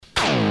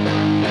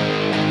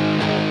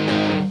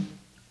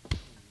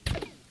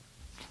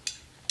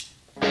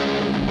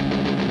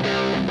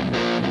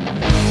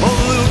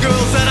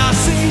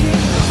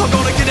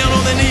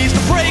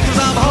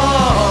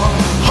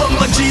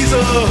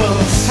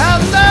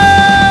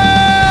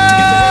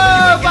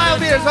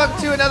welcome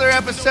to another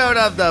episode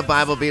of the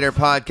Bible Beater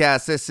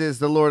Podcast. This is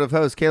the Lord of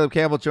Hosts, Caleb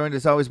Campbell, joined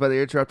as always by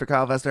the interrupter,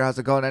 Kyle Vester. How's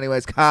it going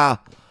anyways,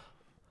 Kyle?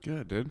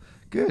 Good, dude.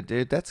 Good,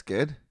 dude. That's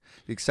good.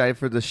 You excited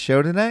for the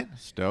show tonight?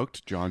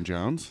 Stoked. John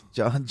Jones.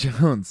 John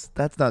Jones.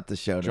 That's not the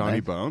show tonight. Johnny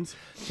Bones.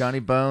 Johnny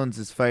Bones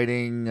is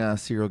fighting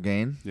Cyril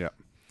Gain. Yeah.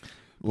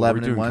 11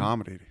 we're doing and 1.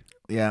 comedy.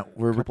 Yeah,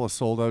 A couple of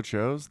sold out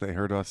shows. They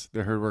heard us.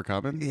 They heard we're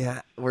coming.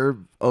 Yeah, we're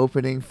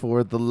opening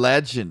for the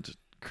legend,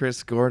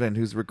 Chris Gordon,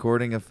 who's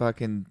recording a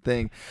fucking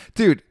thing.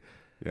 Dude,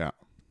 Yeah.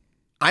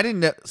 I didn't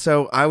know.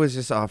 So I was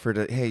just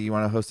offered, hey, you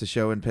want to host a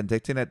show in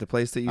Penticton at the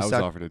place that you I was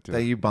suck, offered it too.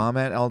 that you bomb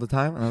at all the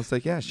time? And I was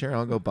like, yeah, sure,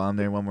 I'll go bomb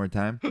there one more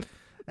time.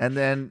 And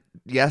then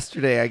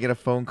yesterday I get a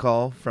phone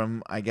call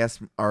from, I guess,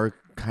 our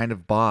kind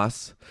of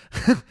boss.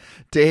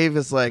 Dave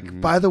is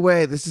like, by the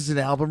way, this is an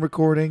album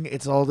recording.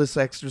 It's all this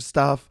extra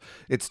stuff.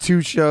 It's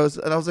 2 shows.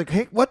 And I was like,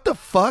 hey, what the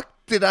fuck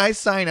did I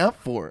sign up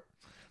for?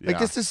 Like, Yeah.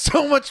 this is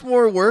so much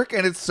more work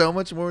and it's so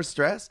much more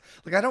stress.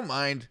 Like, I don't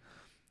mind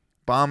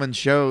bombing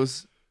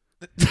shows.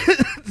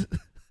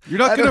 You're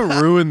not going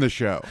to ruin the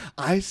show.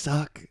 I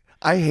suck.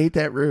 I hate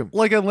that room.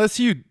 Like, unless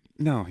you...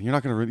 No, you're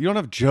not going to ruin... You don't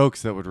have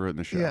jokes that would ruin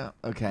the show. Yeah,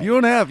 okay. You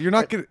don't have... You're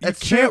not going to... You That's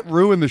can't true.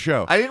 ruin the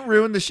show. I didn't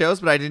ruin the shows,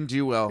 but I didn't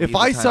do well. If either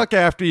I time. suck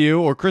after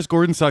you or Chris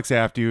Gordon sucks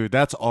after you,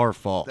 that's our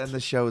fault. Then the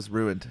show is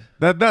ruined.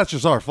 That's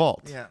just our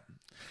fault. Yeah.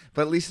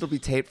 But at least it'll be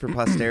taped for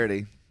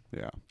posterity.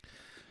 Yeah.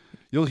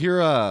 You'll hear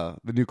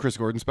the new Chris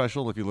Gordon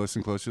special. If you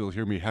listen closely, you'll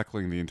hear me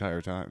heckling the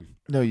entire time.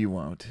 No, you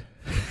won't.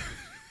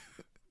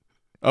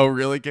 Oh,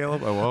 really,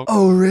 Caleb? I won't.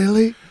 Oh,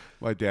 really?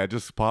 My dad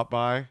just popped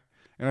by,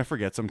 and I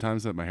forget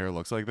sometimes that my hair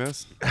looks like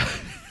this.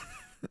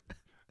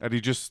 And he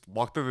just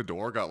walked through the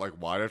door, got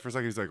like wide-eyed for a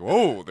second. He's like,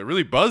 whoa, they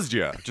really buzzed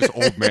you. Just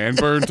old man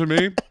burn to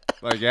me.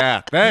 Like,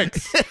 yeah,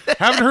 thanks.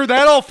 Haven't heard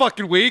that all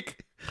fucking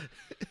week.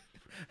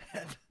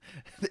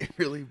 They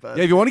really buzz.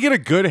 Yeah, if you want to get a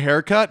good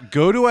haircut,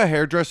 go to a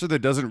hairdresser that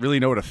doesn't really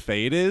know what a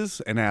fade is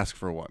and ask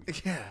for one.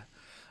 Yeah.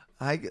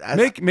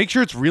 Make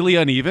sure it's really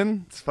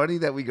uneven. It's funny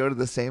that we go to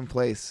the same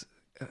place.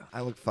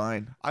 I look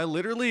fine. I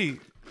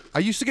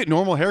used to get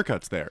normal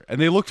haircuts there, and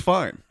they looked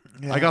fine.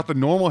 Yeah. I got the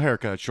normal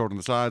haircut, short on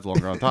the sides,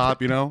 longer on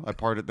top, I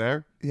parted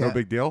there. Yeah. No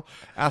big deal.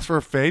 Asked for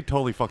a fade,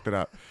 totally fucked it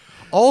up.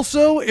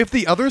 Also, if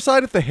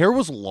the hair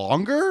was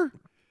longer,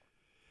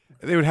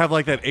 they would have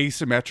like that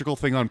asymmetrical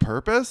thing on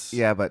purpose.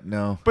 Yeah, but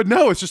no. But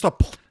no, it's just a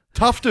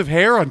tuft of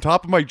hair on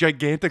top of my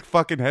gigantic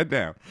fucking head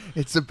now.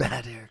 It's a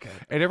bad haircut.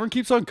 And everyone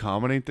keeps on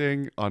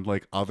commenting on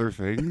like other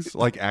things,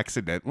 like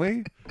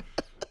accidentally.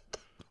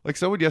 Like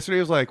someone yesterday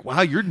was like,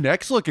 wow, your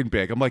neck's looking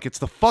big. I'm like, it's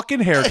the fucking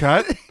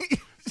haircut.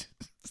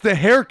 It's the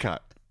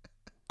haircut.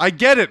 I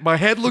get it. My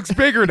head looks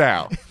bigger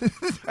now.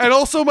 And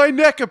also my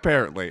neck,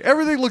 apparently.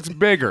 Everything looks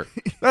bigger.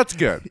 That's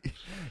good.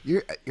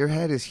 Your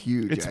head is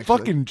huge. It's actually.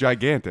 fucking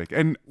gigantic.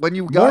 And When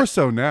you more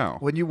so now.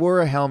 When you wore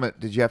a helmet,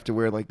 did you have to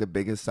wear like the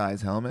biggest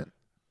size helmet?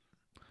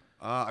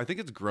 I think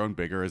it's grown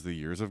bigger as the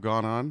years have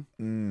gone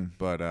on.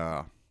 But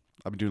I've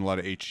been doing a lot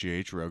of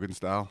HGH, Rogan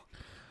style.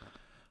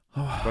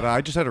 But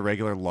I just had a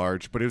regular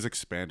large, but it was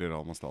expanded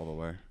almost all the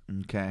way.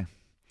 Okay.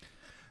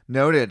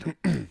 Noted.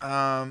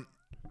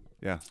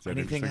 Yeah. Is that Anything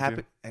interesting to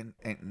happened?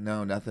 And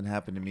no, nothing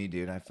happened to me,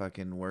 dude. I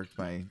fucking worked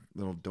my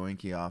little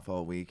doinky off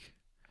all week.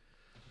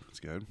 you? That's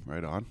good.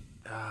 Right on.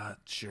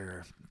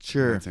 Sure.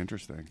 That's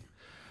interesting.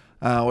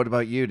 What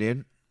about you,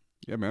 dude?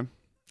 Yeah, man.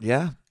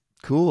 Yeah.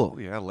 Cool. Oh,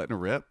 yeah, letting it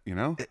rip,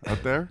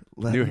 out there.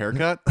 Letting New it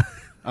haircut.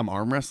 I'm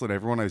arm wrestling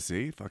everyone I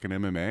see. Fucking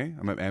MMA.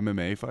 I'm at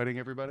MMA fighting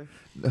everybody.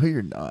 No,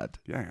 you're not.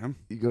 Yeah, I am.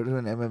 You go to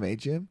an MMA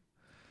gym?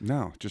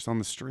 No, just on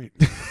the street.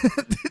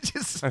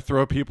 Just I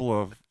throw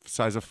people a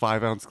size of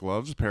 5-ounce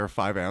gloves, a pair of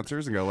 5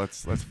 ounces, and go,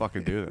 let's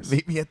fucking do this.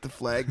 meet me at the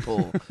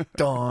flagpole.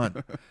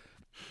 Dawn.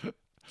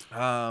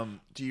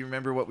 Do you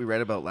remember what we read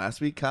about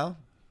last week, Kyle?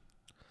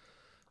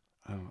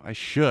 Oh, I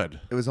should.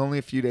 It was only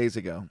a few days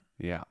ago.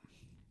 Yeah,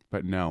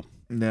 but no.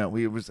 No,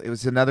 it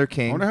was another I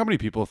king. wonder how many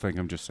people think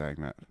I'm just saying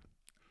that.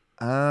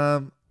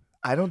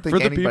 I don't think For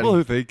the anybody. people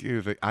who think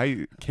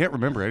I can't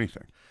remember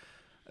anything.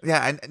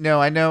 Yeah,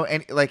 I know,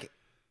 and like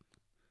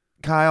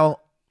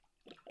Kyle.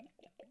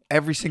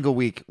 Every single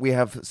week we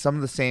have some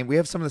of the same. We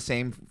have some of the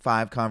same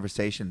 5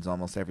 conversations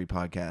almost every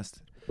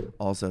podcast.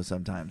 Also,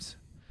 sometimes,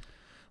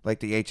 like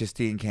the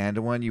HST in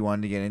Canada one you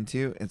wanted to get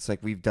into. It's like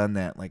we've done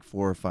that like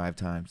 4 or 5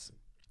 times.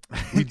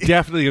 We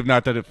definitely have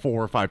not done it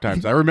 4 or 5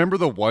 times. I remember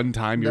the one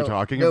time you're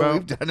talking about.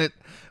 We've done it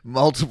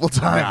multiple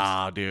times.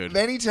 Nah, dude.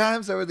 Many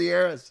times over the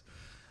eras.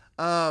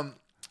 So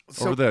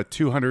Over the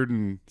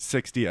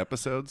 260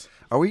 episodes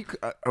are we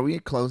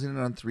closing in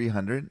on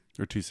 300?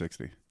 or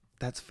 260.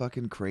 That's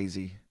fucking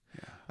crazy.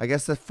 Yeah. I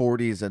guess the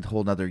 40 is a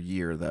whole nother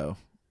year though,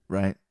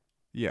 right?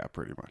 Yeah,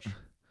 pretty much.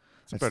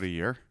 It's That's- about a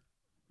year.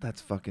 That's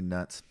fucking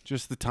nuts.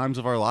 Just the times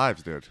of our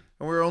lives, dude.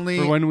 And we're only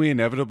For when we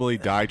inevitably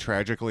die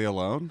tragically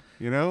alone,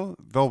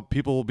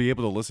 people will be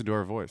able to listen to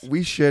our voice.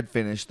 we should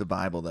finish the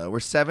Bible though. We're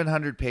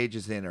 700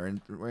 pages in,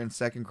 we're in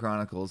 2nd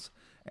Chronicles,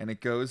 and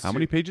it goes. How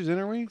many pages in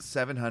are we?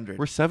 700.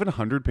 We're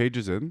 700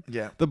 pages in.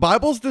 Yeah. The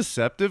Bible's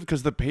deceptive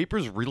because the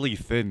paper's really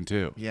thin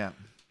too. Yeah.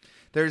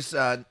 There's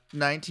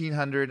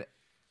 1,900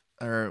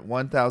 or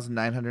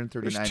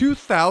 1,939. There's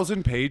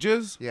 2,000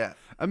 pages. Yeah,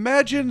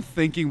 Imagine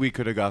thinking we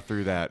could have got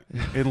through that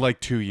in like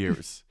 2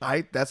 years.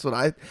 that's what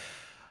I.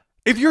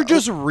 If you're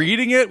just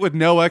reading it with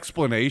no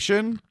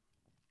explanation,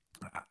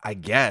 I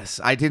guess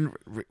I didn't.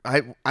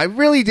 I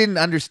really didn't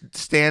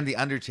understand the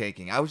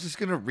undertaking. I was just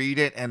gonna read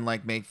it and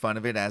like make fun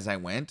of it as I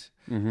went.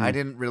 Mm-hmm.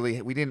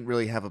 We didn't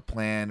really have a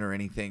plan or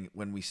anything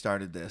when we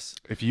started this.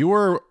 if you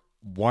were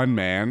one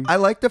man, I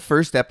liked the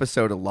first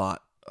episode a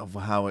lot of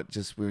how it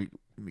just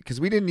because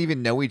we didn't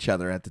even know each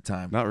other at the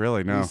time. not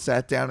really, no. We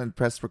sat down and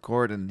pressed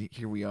record, and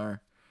here we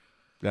are.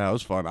 Yeah, it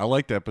was fun. I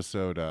liked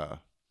episode,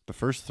 the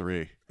first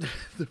 3.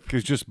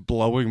 Because just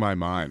blowing my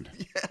mind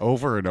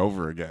over and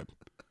over again.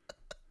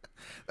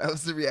 That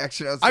was the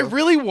reaction. I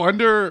really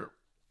wonder.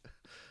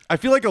 I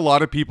feel like a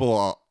lot of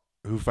people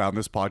who found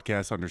this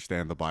podcast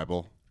understand the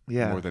Bible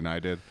more than I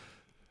did.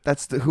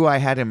 That's who I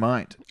had in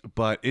mind.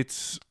 But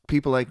it's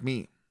People like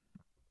me.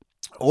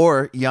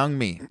 Or young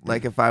me.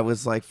 Like if I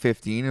was like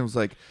 15, it was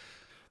like,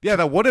 yeah.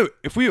 Now what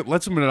if we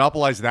let's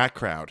monopolize that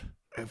crowd?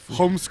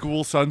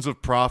 Homeschool sons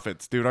of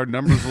prophets, dude. Our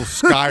numbers will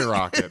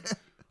skyrocket.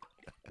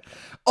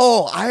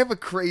 oh, I have a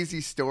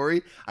crazy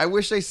story. I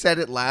wish I said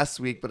it last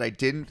week, but I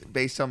didn't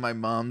based on my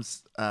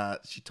mom's,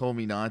 she told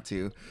me not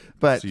to.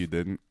 But So you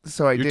didn't.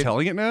 so I You're did.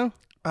 telling it now?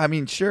 I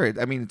mean, sure.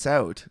 I mean, it's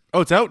out.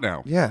 Oh, it's out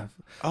now. Yeah.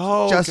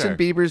 Oh, Justin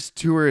okay. Bieber's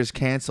tour is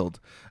canceled.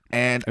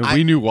 And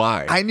we knew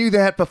why. I knew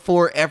that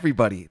before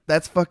everybody.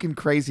 That's fucking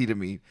crazy to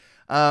me.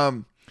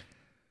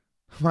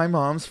 My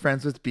mom's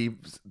friends with the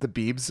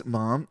Biebs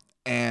mom,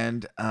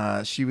 and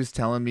she was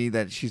telling me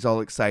that she's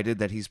all excited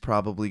that he's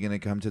probably going to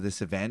come to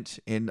this event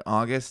in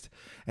August.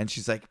 And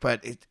she's like,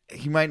 but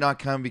he might not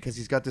come because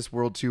he's got this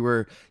world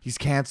tour. He's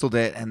canceled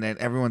it, and then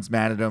everyone's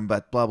mad at him,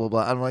 but blah, blah,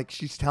 blah. I'm like,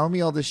 she's telling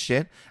me all this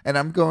shit, and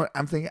I'm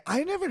thinking,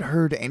 I never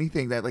heard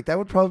anything that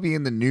would probably be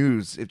in the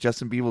news if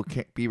Justin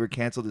Bieber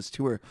canceled his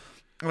tour.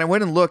 And I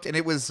went and looked, and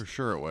it was For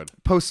sure it would.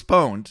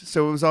 postponed,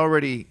 so it was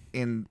already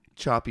in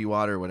choppy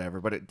water or whatever,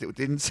 but it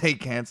didn't say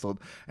canceled.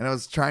 And I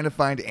was trying to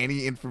find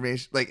any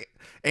information, like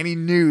any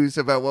news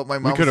about what my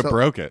mom We could have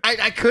broke it.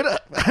 I could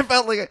have. I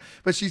felt like,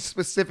 but she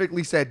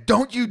specifically said,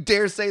 "Don't you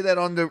dare say that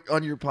on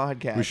your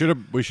podcast."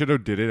 We should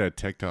have did it at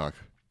TikTok.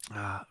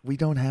 We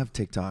don't have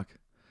TikTok.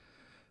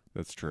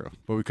 That's true.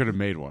 But we could have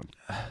made one.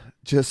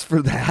 Just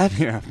for that.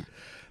 Yeah.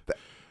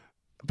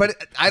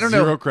 But I don't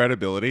Zero know.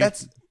 credibility.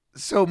 That's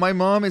so. My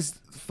mom is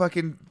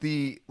fucking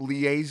the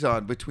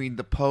liaison between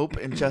the Pope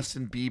and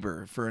Justin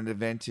Bieber for an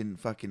event in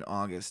fucking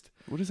August.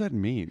 What does that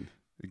mean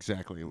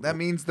exactly? That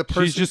means the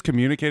person. She's just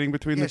communicating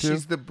between Yeah, the two.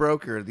 she's the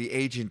broker, the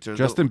agent. Or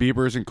Justin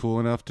Bieber isn't cool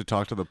enough to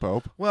talk to the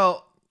Pope.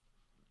 Well,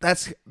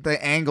 that's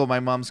the angle my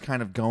mom's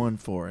kind of going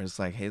for. It's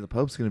like, hey, the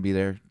Pope's going to be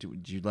there.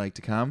 Would you like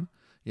to come?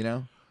 You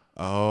know?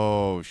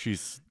 Oh,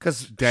 she's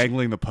 'Cause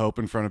dangling the Pope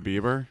in front of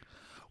Bieber.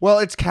 Well,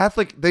 it's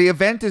Catholic. The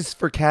event is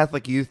for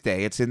Catholic Youth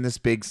Day. It's in this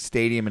big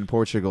stadium in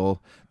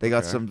Portugal. They got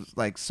Okay. some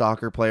like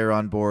soccer player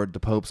on board. The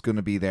Pope's going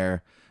to be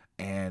there,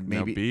 and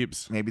maybe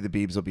Maybe the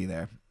Biebs will be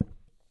there.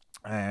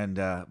 And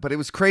but it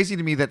was crazy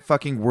to me that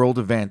fucking world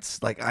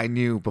events like I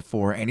knew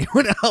before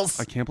anyone else.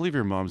 I can't believe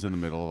your mom's in the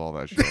middle of all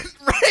that shit.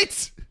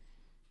 Right?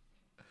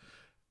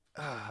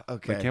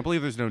 Okay. I can't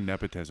believe there's no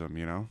nepotism,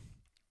 you know?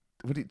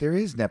 There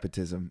is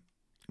nepotism.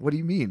 What do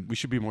you mean? We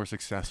should be more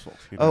successful.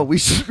 You Oh, know? we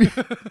should be.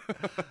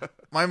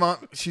 My mom,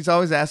 she's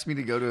always asked me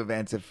to go to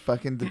events. If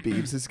fucking the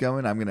Biebs is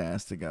going, I'm gonna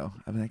ask to go.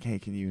 I'm like, hey,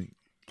 can you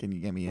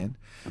get me in,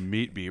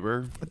 Meet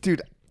Bieber.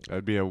 dude?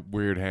 That'd be a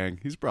weird hang.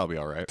 He's probably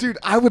all right. Dude,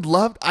 I would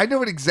love. I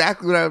know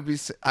exactly what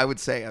I would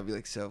say. I'd be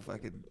like, so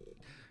fucking.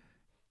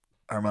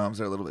 Our moms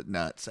are a little bit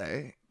nuts,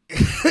 eh?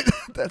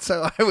 That's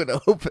how I would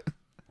open.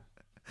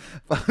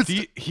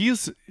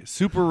 He's a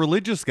super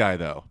religious guy,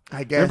 though.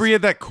 I guess. Remember he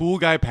had that cool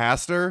guy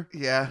pastor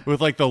Yeah. with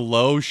like the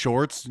low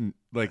shorts, and,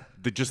 like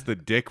just the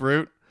dick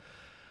root.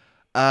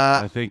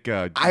 I I think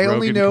only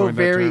Rogan know coined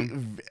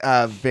that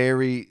term.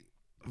 very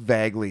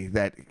vaguely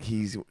that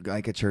he's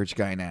like a church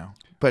guy now.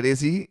 But is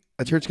he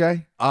a church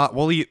guy?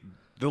 Well, the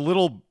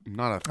little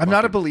not a. I'm not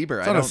a fucking- believer.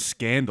 It's I not a don't.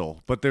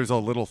 scandal, but there's a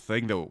little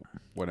thing that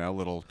went out,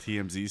 little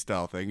TMZ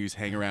style thing. He's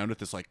hanging around with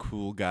this like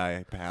cool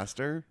guy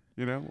pastor,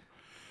 you know,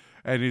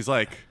 and he's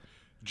like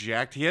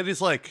jacked. He had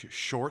his like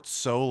shorts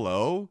so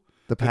low,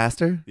 The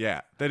pastor?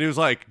 yeah, that it was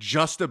like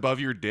just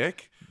above your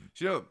dick.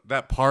 You know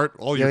that part,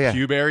 all your Yeah.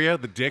 pube area,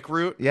 the dick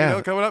root, Yeah. you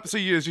know, coming up. So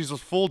he's a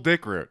full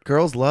dick root.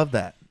 Girls love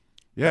that.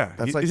 Yeah,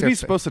 That's like isn't their he thing.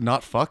 supposed to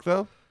not fuck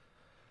though?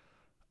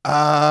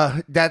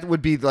 That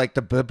would be like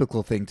the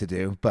biblical thing to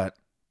do, but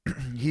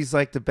he's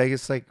like the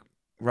biggest like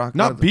rock.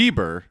 Not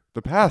Bieber,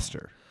 the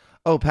pastor.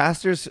 Oh,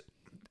 pastors?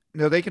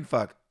 No, they can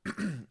fuck.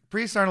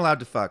 Priests aren't allowed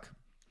to fuck.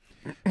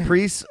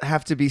 Priests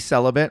have to be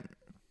celibate,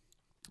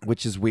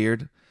 which is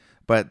weird,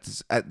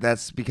 but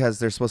that's because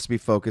they're supposed to be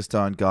focused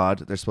on God.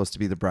 They're supposed to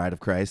be the bride of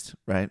Christ,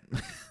 right?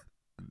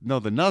 No,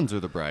 the nuns are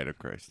the bride of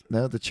Christ.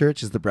 No, the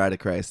church is the bride of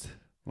Christ.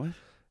 What?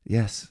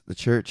 Yes, the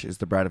church is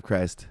the bride of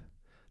Christ.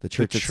 The The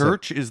church,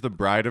 church is the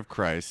bride of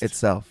Christ,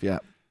 itself. Yeah.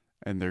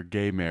 and they're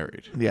gay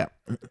married. Yeah.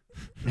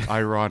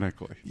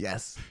 Ironically,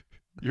 Yes.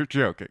 You're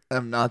joking.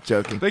 I'm not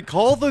joking. They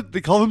call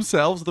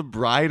themselves the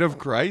bride of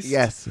Christ?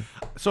 Yes.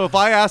 So if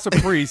I ask a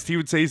priest, he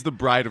would say he's the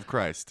bride of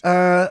Christ.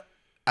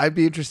 I'd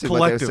be interested in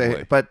what they would say.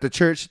 Collectively. But the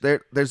church,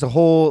 there's a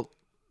whole.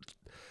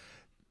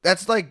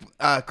 That's like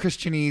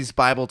Christianese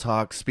Bible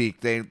talk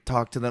speak. They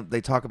talk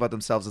about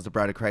themselves as the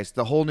bride of Christ.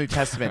 The whole New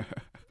Testament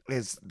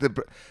is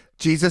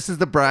Jesus is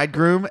the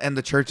bridegroom and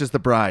the church is the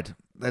bride.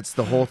 That's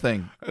the whole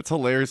thing. That's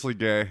hilariously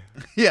gay.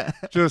 Yeah.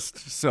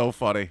 Just so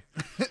funny.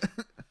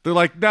 They're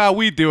like, nah,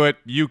 we do it.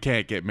 You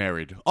can't get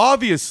married.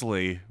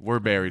 Obviously, we're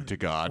married to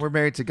God. We're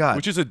married to God.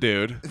 Which is a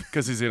dude,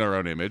 because he's in our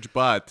own image,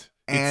 but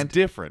And it's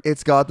different.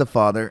 It's God the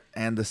Father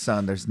and the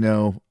Son. There's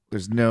no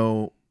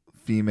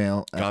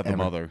female. God the ever.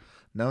 Mother.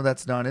 No,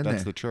 that's not in That's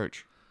there. the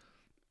church.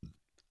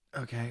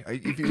 Okay.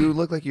 If you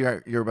look like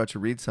you're about to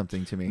read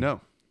something to me.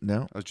 No.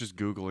 No? I was just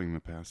Googling the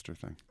pastor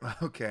thing.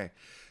 Okay.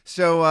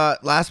 So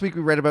last week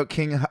we read about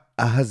King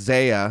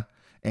Ahaziah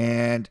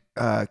and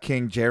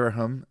King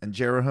Jeroham. And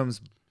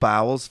Jeroham's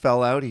bowels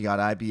fell out. He got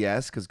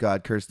IBS because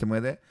God cursed him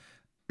with it.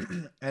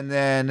 And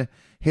then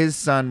his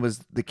son was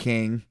the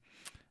king.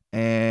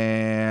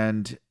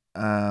 And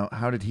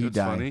how did he It's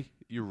die? funny.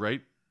 You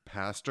write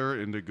pastor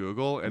into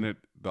Google and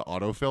the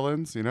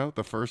autofill-ins,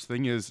 the first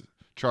thing is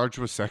charged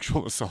with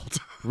sexual assault.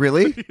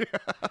 Really?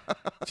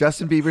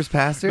 Justin Bieber's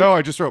pastor? No,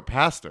 I just wrote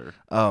pastor.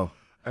 Oh.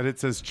 And it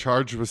says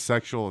charged with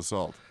sexual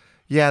assault.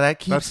 Yeah, that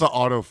keeps... That's the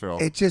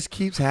autofill. It just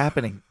keeps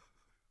happening.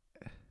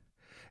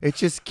 It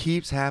just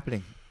keeps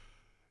happening.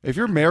 If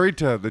you're married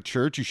to the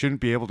church, you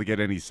shouldn't be able to get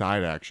any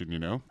side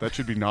action, That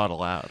should be not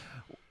allowed.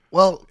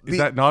 Well, Is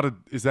that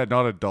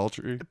not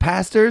adultery?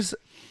 pastors,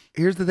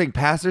 here's the thing.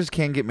 Pastors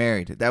can get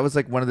married. That was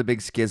like one of the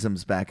big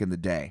schisms back in the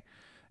day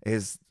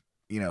is,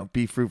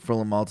 be fruitful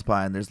and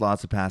multiply. And there's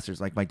lots of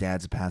pastors. Like my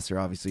dad's a pastor.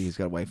 Obviously, he's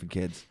got a wife and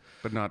kids.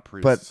 But not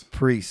priests. But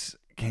priests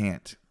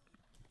can't.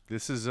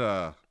 This is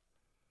This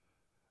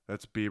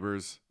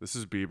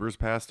is Bieber's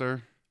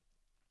pastor.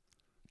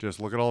 Just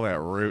look at all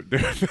that root,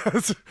 dude.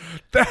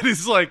 That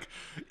is like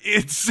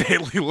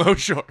insanely low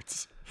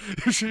shorts.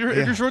 If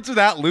your shorts are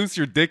that loose,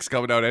 your dick's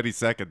coming out any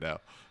second now.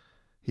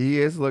 He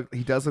does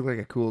look like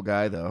a cool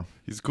guy though.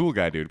 He's a cool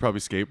guy, dude.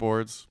 Probably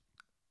skateboards.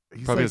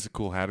 He's Probably like, has a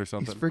cool hat or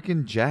something. he's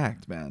freaking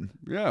jacked, man.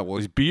 Yeah, well,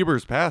 he's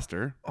Bieber's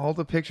pastor. All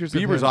the pictures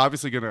Bieber's of him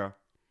obviously gonna.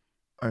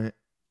 Is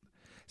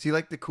he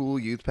like the cool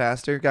youth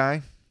pastor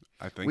guy?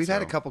 I think We've so.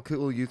 had a couple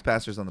cool youth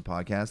pastors on the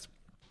podcast.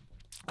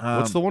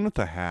 What's the one with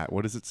the hat?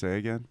 What does it say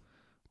again?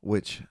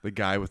 Which The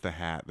guy with the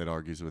hat that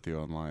argues with you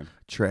online.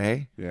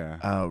 Trey?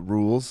 Yeah.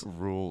 Rules.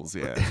 Rules.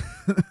 Yeah.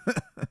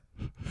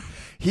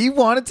 He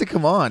wanted to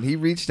come on. He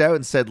reached out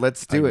and said,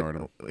 "Let's do it."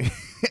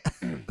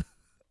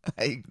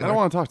 I don't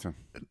want to talk to him.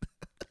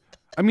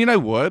 I mean, I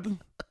would,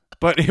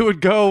 but it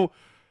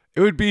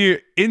would be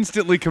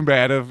instantly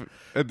combative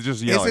and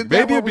just yelling. Isn't that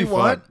Maybe what it'd be we fun.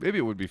 want? Maybe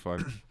it would be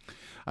fun.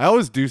 I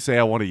always do say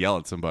I want to yell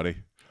at somebody.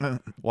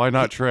 Why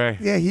not Trey?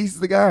 Yeah, he's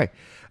the guy.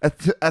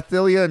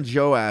 Athaliah and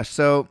Joash.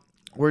 So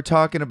we're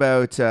talking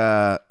about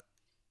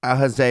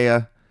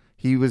Ahaziah.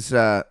 He was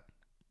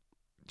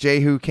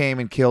Jehu came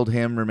and killed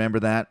him. Remember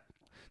that?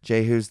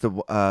 Jehu's the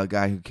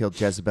guy who killed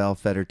Jezebel,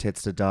 fed her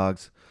tits to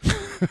dogs.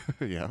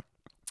 Yeah.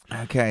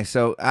 Okay,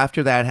 so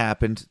after that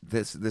happened,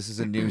 this is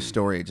a new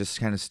story. It just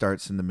kind of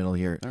starts in the middle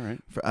here. All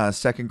right.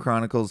 2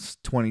 Chronicles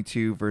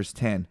 22, verse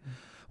 10.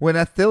 When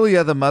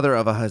Athaliah, the mother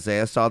of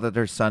Ahaziah, saw that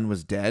her son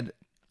was dead,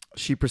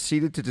 she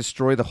proceeded to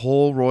destroy the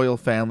whole royal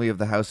family of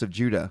the house of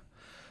Judah.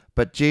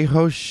 But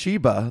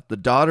Jehosheba, the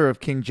daughter of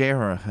King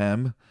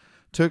Jehoram,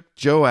 took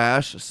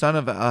Joash, son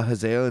of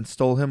Ahaziah, and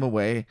stole him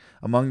away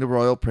among the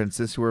royal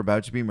princes who were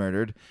about to be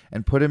murdered,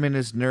 and put him and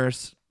his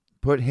nurse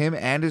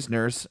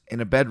in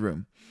a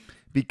bedroom.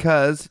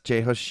 Because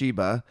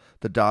Jehosheba,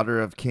 the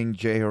daughter of King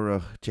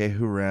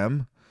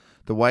Jehoram,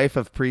 the wife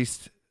of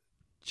priest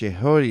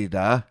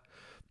Jehoiada,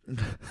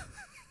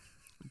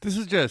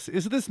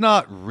 Isn't this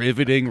not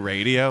riveting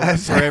radio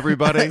for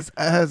everybody?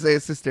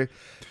 Ahaziah's sister.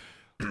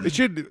 It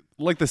should,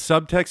 like the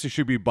subtext, it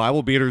should be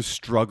Bible beaters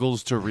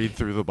struggles to read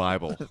through the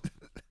Bible.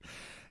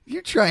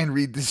 You try and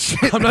read this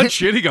shit. I'm not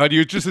shitting on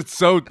you. It's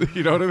so,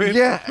 you know what I mean?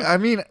 Yeah, I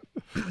mean,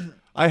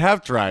 I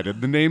have tried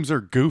it. The names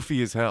are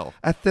goofy as hell.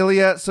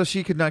 Athaliah, so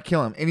she could not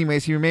kill him.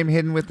 Anyways, he remained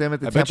hidden with them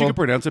at the I temple. bet you could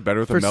pronounce it better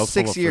with a for mouthful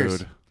 6 of years.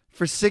 food.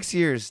 For 6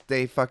 years,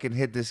 they fucking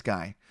hid this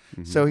guy.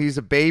 So he's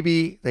a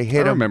baby. They hid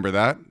I him. remember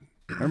that.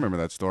 I remember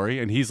that story.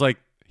 And he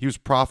was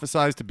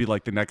prophesized to be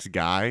like the next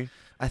guy.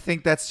 I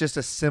think that's just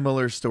a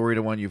similar story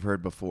to one you've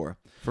heard before.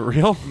 For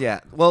real?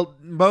 Yeah. Well,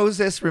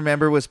 Moses,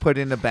 remember, was put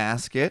in a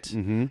basket,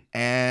 Mm-hmm.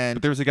 and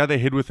But there was a guy they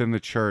hid within the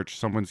church,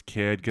 someone's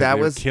kid, because That they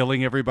were was-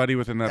 killing everybody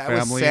within that that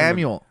family. was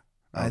Samuel.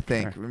 I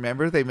Okay. think.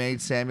 Remember, they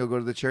made Samuel go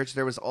to the church.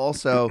 There was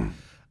also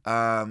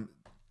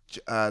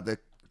the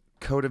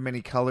coat of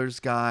many colors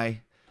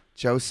guy,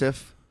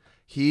 Joseph.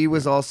 He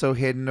was also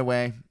hidden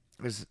away.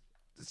 It's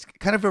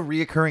kind of a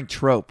reoccurring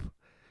trope,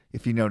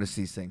 if you notice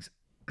these things.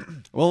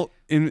 Well,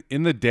 in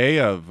the day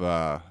of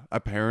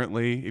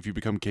apparently, if you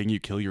become king, you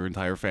kill your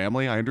entire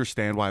family. I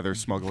understand why they're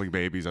smuggling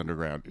babies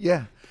underground.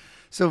 Yeah.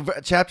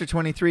 chapter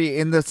 23,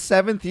 in the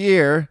seventh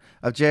year,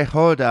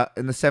 Jehoiada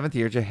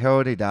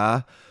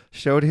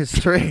showed his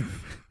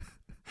strength.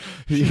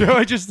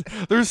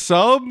 There's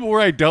some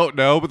where I don't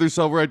know, but there's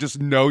some where I just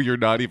know you're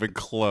not even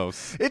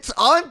close. It's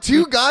on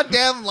 2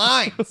 goddamn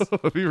lines.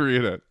 Let me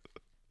read it.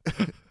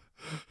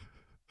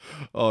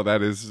 Oh,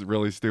 that is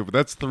really stupid.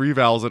 That's 3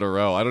 vowels in a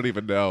row. I don't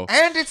even know.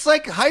 And it's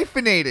like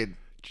hyphenated.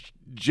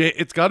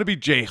 It's got to be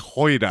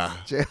Jehoiada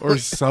or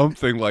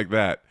something like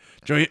that.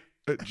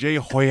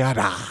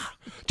 Jehoiada.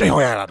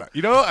 Jehoiada.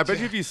 You know, I bet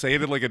you if you say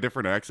it in like a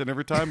different accent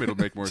every time, it'll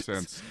make more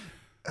sense.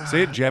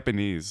 Say it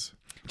Japanese.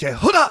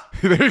 Jehoiada.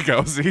 There you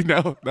go. See,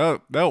 now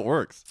it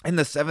works. In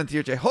the 7th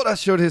year, Jehoiada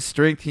showed his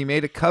strength. He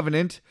made a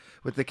covenant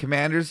with the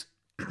commanders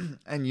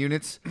and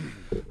units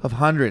of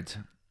hundreds.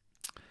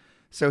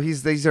 So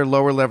these are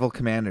lower level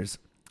commanders.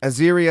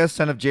 Azariah,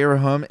 son of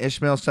Jeroham,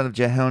 Ishmael, son of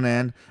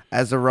Jehonan,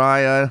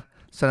 Azariah,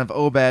 son of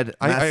Obed.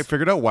 I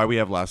figured out why we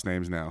have last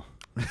names now.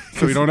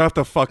 So we don't have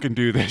to fucking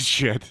do this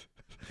shit.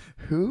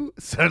 Who?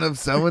 Son of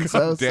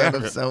so-and-so, son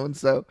of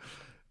so-and-so.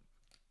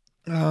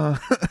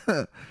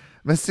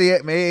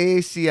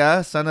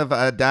 Maaseiah, son of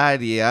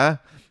Adaiah,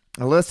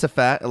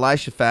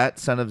 Elishaphat,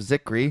 son of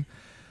Zikri.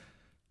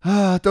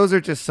 Those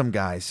are just some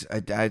guys.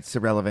 It's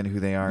irrelevant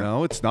who they are.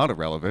 No, it's not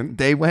irrelevant.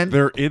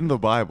 They're in the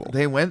Bible.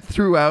 They went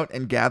throughout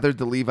and gathered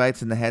the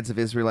Levites and the heads of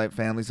Israelite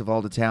families of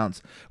all the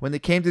towns. When they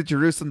came to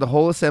Jerusalem, the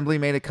whole assembly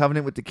made a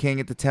covenant with the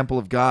king at the temple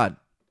of God.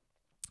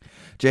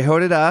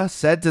 Jehoiada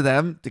said to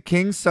them, "The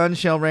king's son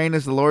shall reign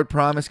as the Lord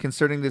promised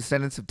concerning the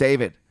descendants of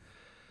David."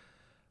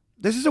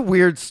 This is a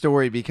weird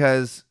story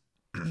because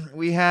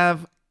we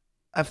have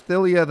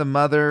Athaliah, the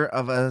mother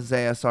of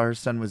Ahaziah, saw her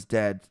son was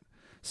dead.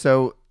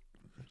 So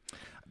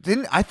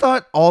I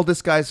thought all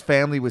this guy's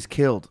family was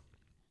killed.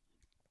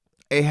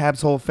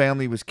 Ahab's whole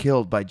family was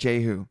killed by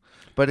Jehu.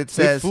 But it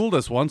says they fooled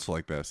us once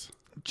like this.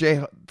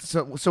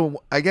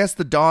 So I guess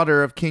the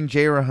daughter of King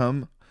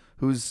Jeroham,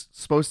 who's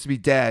supposed to be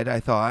dead, I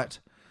thought,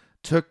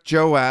 took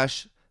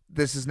Joash.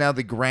 This is now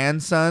the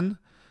grandson,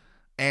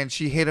 and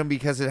she hit him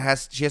because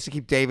she has to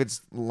keep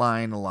David's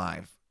line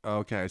alive.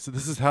 Okay, so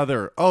this is how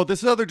they're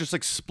just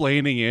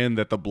explaining in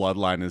that the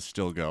bloodline is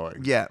still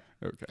going. Yeah.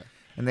 Okay.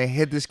 And they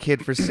hid this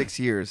kid for 6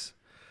 years.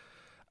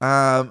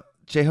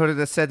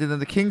 Jehoiada said to them,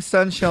 "The king's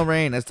son shall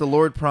reign, as the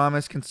Lord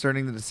promised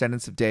concerning the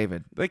descendants of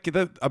David."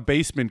 A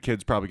basement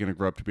kid's probably going to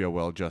grow up to be a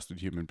well-adjusted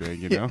human being,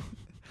 you know?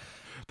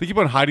 They keep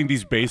on hiding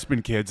these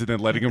basement kids and then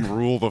letting them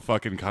rule the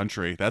fucking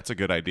country. That's a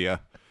good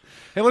idea.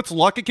 Hey, let's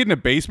lock a kid in a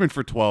basement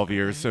for 12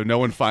 years so no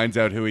one finds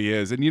out who he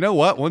is. And you know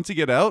what? Once you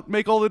get out,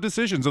 make all the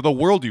decisions of the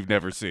world you've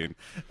never seen.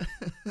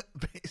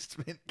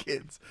 Basement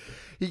kids.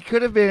 He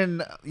could have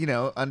been,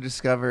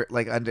 undercover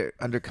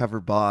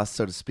boss,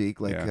 so to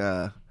speak. Like,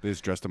 They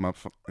just dressed him up.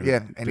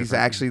 And he's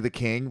actually the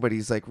king, but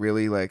he's like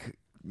really like,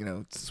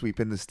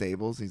 sweeping the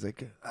stables. He's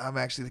like, "I'm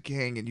actually the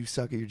king and you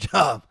suck at your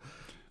job."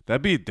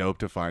 That'd be dope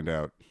to find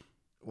out.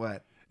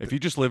 What? If you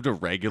just lived a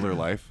regular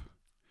life,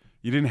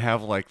 you didn't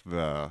have like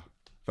the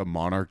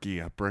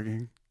monarchy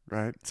upbringing,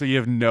 right? So you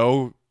have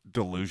no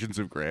delusions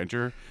of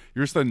grandeur.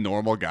 You're just a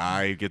normal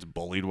guy who gets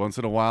bullied once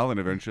in a while, and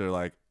eventually you're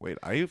like, wait,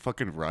 I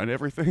fucking run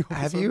everything?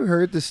 Have you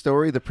heard the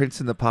story, The Prince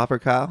and the Pauper,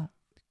 Kyle?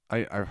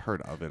 I've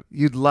heard of it.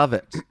 You'd love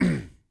it.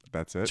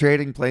 That's it?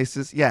 Trading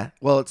Places. Yeah.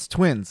 Well, it's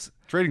twins.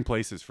 Trading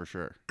Places for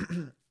sure.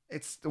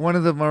 It's one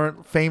of the more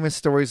famous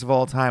stories of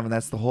all time, and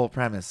that's the whole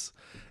premise.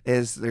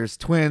 Is there's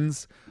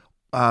twins,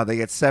 they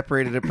get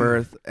separated at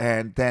birth,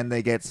 and then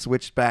they get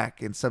switched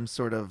back in some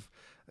sort of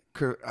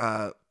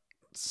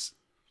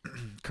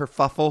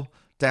kerfuffle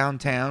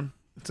downtown,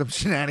 some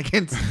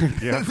shenanigans.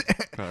 Yeah.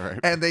 All right.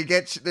 And they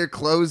get their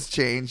clothes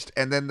changed,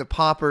 and then the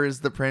pauper is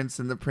the prince,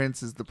 and the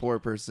prince is the poor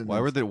person. Why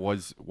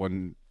was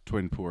one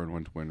twin poor and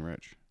one twin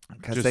rich?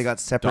 Because they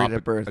got separated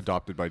at birth.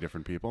 Adopted by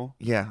different people?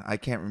 Yeah, I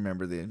can't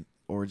remember the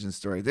origin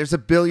story. There's a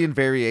billion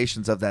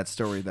variations of that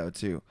story, though,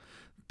 too.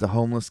 The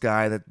homeless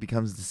guy that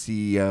becomes the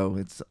CEO.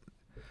 It's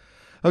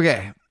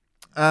okay.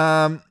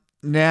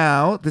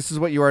 Now, this is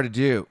what you are to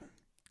do.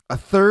 A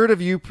third of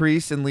you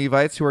priests and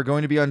Levites who are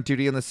going to be on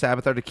duty on the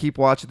Sabbath are to keep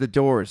watch at the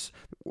doors.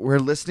 We're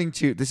listening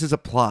to, this is a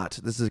plot.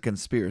 This is a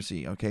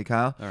conspiracy. Okay,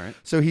 Kyle? All right.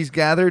 So he's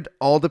gathered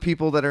all the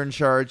people that are in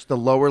charge, the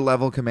lower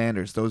level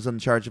commanders, those in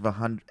charge of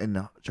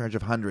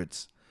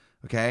hundreds.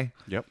 Okay?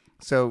 Yep.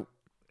 So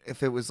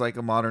if it was like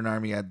a modern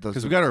army, those.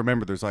 Because we got to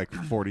remember there's like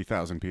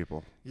 40,000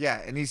 people.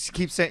 Yeah, and he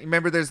keeps saying,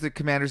 remember there's the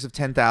commanders of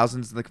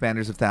 10,000s, the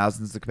commanders of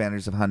thousands, the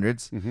commanders of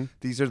hundreds. Mm-hmm.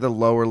 These are the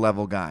lower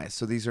level guys.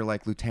 So these are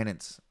like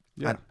lieutenants.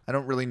 Yeah. I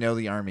don't really know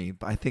the army,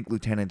 but I think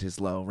lieutenant is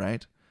low,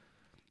 right?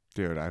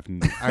 Dude, I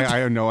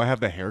know I have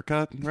the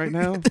haircut right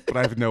now, but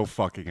I have no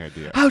fucking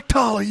idea. How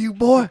tall are you,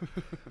 boy?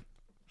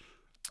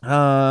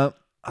 A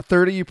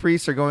third of you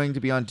priests are going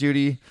to be on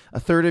duty. A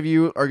third of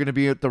you are going to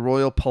be at the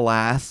royal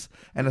palace,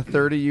 and a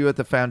third of you at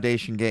the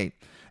foundation gate.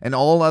 And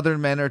all other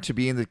men are to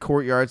be in the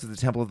courtyards of the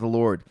temple of the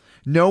Lord.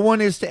 No one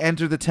is to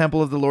enter the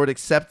temple of the Lord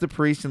except the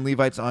priests and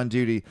Levites on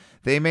duty.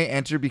 They may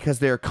enter because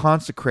they are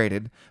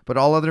consecrated, but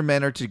all other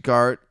men are to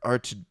guard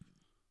what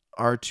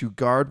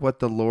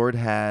the Lord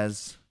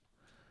has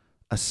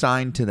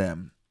assigned to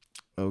them.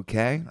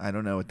 Okay, I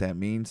don't know what that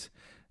means.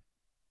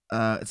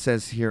 It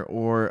says here,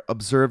 or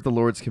observe the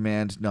Lord's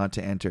command not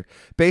to enter.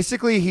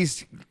 Basically,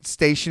 he's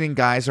stationing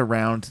guys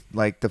around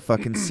like the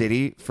fucking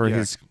city for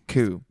his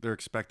coup. They're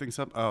expecting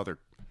something. Oh, they're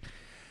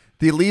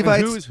The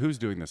Levites. who's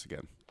doing this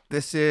again?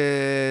 This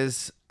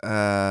is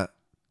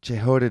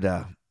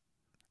Jehoiada.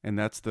 And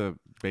that's the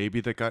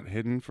baby that got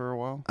hidden for a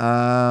while.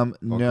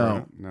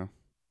 No, no.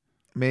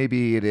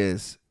 maybe it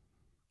is.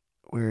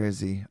 Where is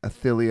he?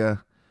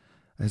 Athaliah.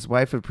 His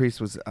wife of priest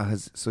was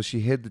so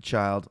she hid the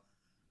child.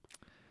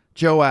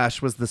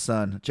 Joash was the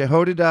son.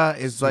 Jehoiada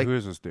is So like who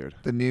is this dude?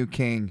 the new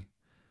king.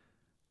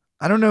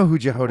 I don't know who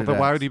Jehoiada Well, then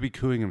why is. would he be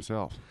cooing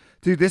himself?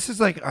 Dude, this is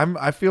like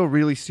I feel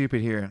really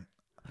stupid here.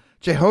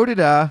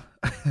 Jehoiada,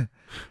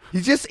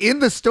 he's just in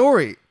the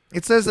story.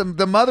 It says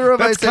the mother of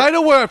That's Isaiah. kind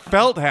of what I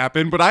felt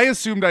happened, but I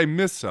assumed I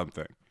missed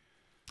something.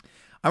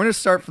 I'm going to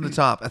start from the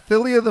top.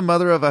 Athaliah, the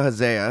mother of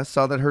Ahaziah,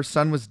 saw that her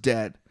son was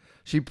dead.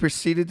 She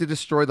proceeded to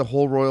destroy the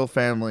whole royal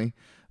family.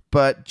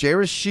 But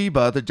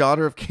Jerisheba, the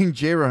daughter of King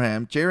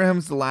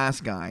Jeroham's the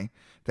last guy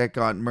that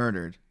got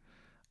murdered,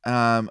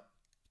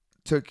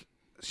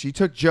 she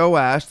took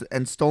Joash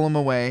and stole him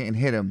away and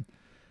hid him.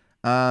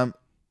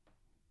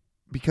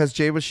 Because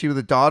Jerisheba,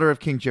 the daughter of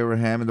King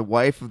Jeroham and the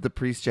wife of the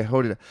priest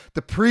Jehoiada.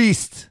 The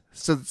priest!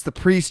 So it's the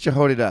priest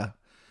Jehoiada.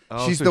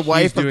 Oh, She's so the he's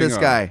wife of doing this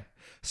guy.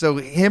 So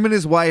him and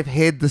his wife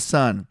hid the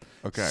son.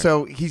 Okay.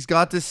 So he's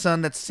got this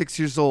son that's 6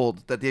 years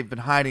old that they've been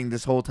hiding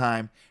this whole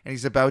time, and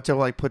he's about to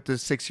like put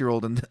this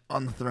 6-year-old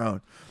on the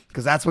throne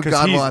because that's what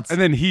God wants. And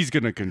then he's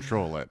going to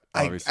control it,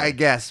 obviously. I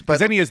guess, But but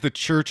then he has the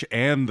church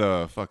and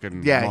the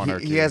fucking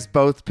monarchy. he has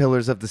both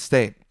pillars of the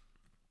state.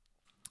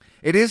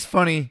 It is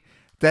funny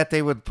that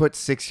they would put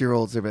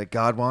 6-year-olds there, but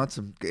God wants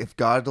them. If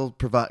God will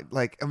provide,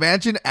 like,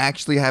 imagine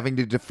actually having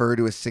to defer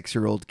to a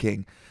 6-year-old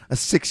king, a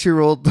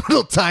 6-year-old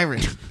little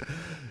tyrant.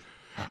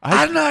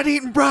 I'm not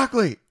eating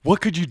broccoli. What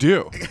could you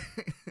do?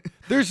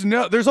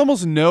 There's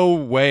almost no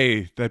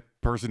way that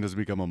person doesn't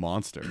become a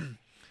monster.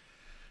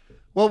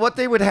 Well, what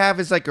they would have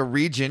is like a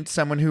regent,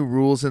 someone who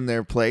rules in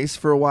their place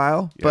for a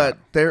while. Yeah. But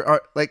there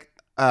are like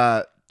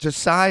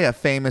Josiah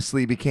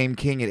famously became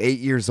king at 8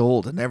 years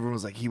old, and everyone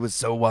was like, he was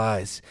so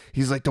wise.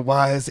 He's like the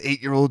wise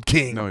 8-year-old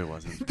king. No, he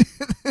wasn't.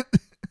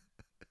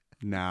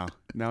 No,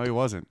 he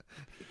wasn't.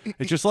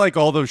 It's just like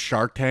all those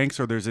Shark Tanks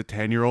where there's a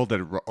 10-year-old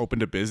that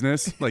opened a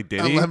business. Like,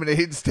 did A he?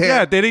 lemonade stand.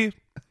 Yeah, did he?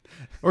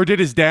 Or did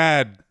his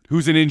dad,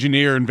 who's an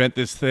engineer, invent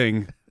this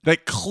thing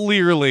that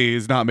clearly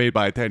is not made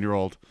by a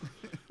 10-year-old?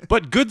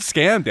 But good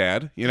scam,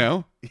 Dad, you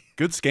know?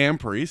 Good scam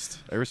priest.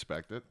 I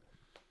respect it.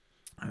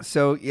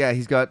 So, yeah,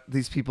 he's got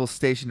these people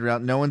stationed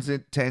around. No one's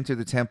to enter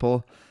the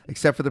temple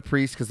except for the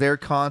priests because they're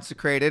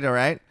consecrated, all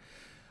right?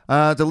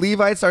 The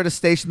Levites are to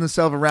station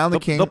themselves around the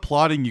king. The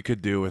plotting you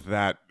could do with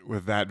that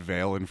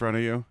veil in front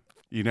of you,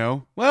 you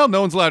know? Well,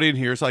 no one's allowed in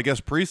here, so I guess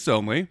priests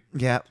only.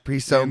 Yeah,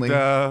 priests only.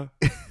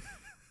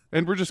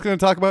 And we're just going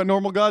to talk about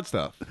normal God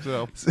stuff.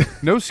 So,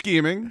 no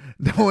scheming.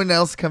 No one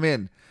else come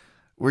in.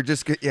 We're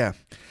just yeah.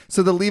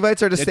 So the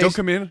Levites are to station. Don't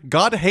come in.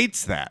 God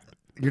hates that.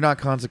 You're not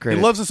consecrated.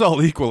 He loves us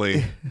all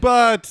equally,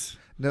 but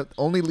No,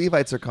 only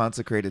Levites are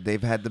consecrated.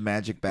 They've had the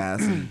magic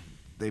baths. And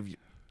they've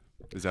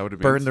is that what it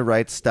means? burned the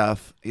right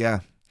stuff. Yeah.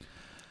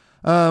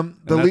 And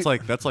that's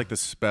like the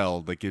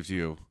spell that gives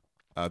you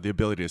the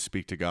ability to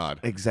speak to God.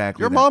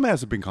 Exactly. Your that. mom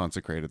hasn't been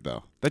consecrated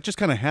though. That just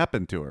kind of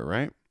happened to her,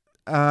 right?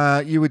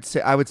 I would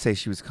say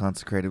she was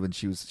consecrated when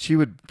she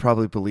would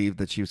probably believe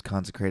that she was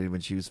consecrated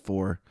when she was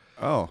 4.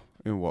 Oh,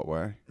 in what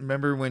way?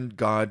 Remember when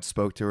God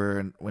spoke to her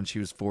and when she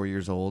was 4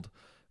 years old?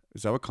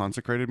 Is that what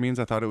consecrated means?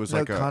 I thought it was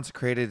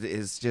consecrated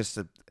is just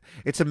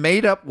it's a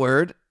made up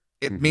word.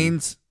 It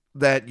means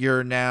that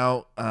you're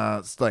now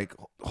like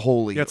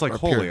holy. Yeah, it's like or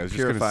holy. I was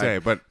just going to say,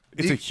 but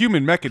it's a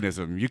human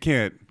mechanism. You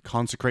can't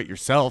consecrate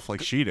yourself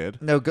like she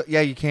did. No,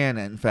 yeah, you can.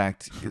 In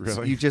fact,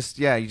 Really? you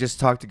just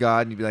talk to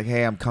God and you'd be like,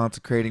 "Hey, I'm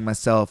consecrating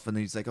myself," and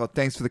then He's like, "Oh,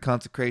 thanks for the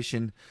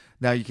consecration.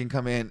 Now you can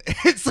come in."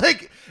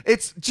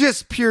 It's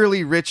just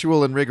purely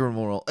ritual and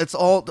rigmarole.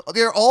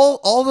 They're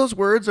all those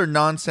words are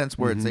nonsense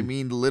words. They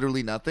mean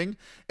literally nothing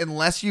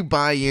unless you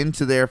buy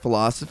into their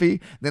philosophy.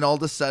 Then all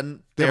of a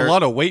sudden, They have a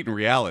lot of weight in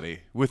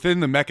reality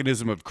within the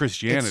mechanism of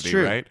Christianity,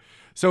 true. right?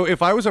 So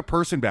if I was a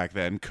person back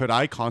then, could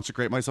I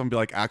consecrate myself and be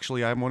like,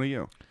 actually, I'm one of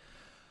you?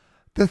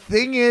 The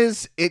thing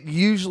is, it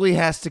usually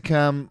has to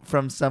come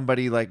from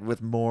somebody like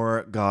with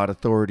more God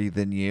authority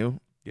than you.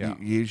 Yeah.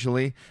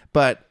 Usually,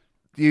 but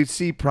you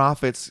see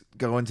prophets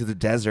go into the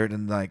desert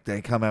and like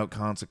they come out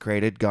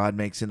consecrated. God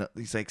makes it.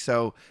 He's like,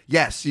 so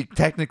yes, you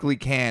technically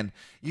can.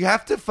 You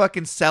have to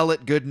fucking sell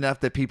it good enough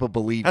that people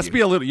believe Has you. to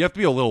be a little. You have to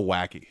be a little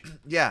wacky.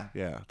 Yeah.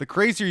 Yeah. The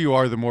crazier you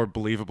are, the more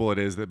believable it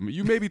is that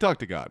you maybe talk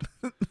to God.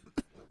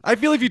 I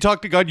feel if you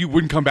talk to God, you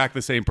wouldn't come back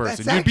the same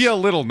person. That's You'd be a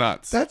little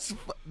nuts. That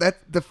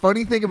the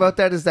funny thing about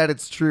that is that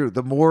it's true.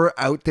 The more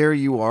out there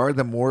you are,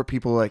 the more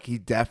people are like he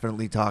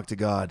definitely talked to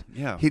God.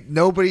 Yeah.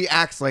 Nobody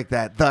acts like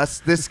that. Thus,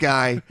 this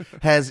guy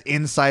has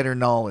insider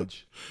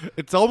knowledge.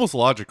 It's almost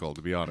logical,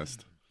 to be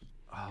honest.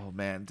 Oh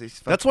man,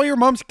 That's why your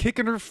mom's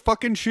kicking her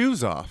fucking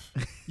shoes off.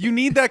 You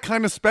need that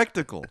kind of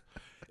spectacle.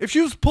 If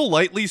she was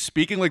politely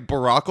speaking like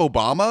Barack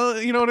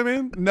Obama, you know what I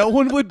mean? No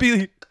one would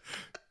be,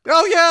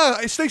 oh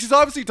yeah, Stacey's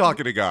obviously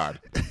talking to God.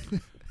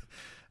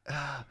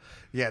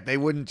 Yeah, they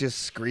wouldn't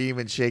just scream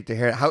and shake their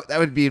hair. That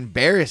would be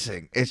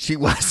embarrassing if she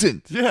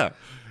wasn't. Yeah.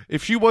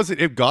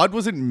 If God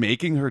wasn't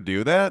making her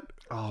do that.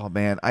 Oh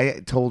man, I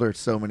told her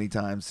so many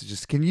times,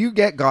 just can you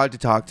get God to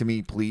talk to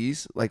me,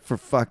 please? Like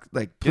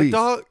please.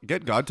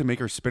 Get God to make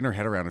her spin her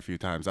head around a few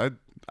times. I'd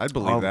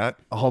believe that.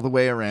 All the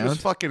way around.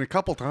 Just fucking a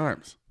couple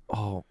times.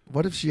 Oh,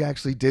 what if she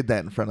actually did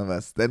that in front of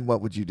us? Then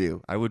what would you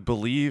do? I would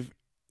believe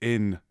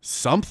in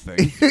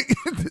something.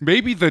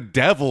 Maybe the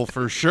devil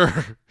for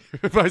sure.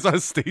 If I saw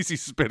Stacey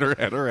spin her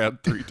head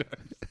around 3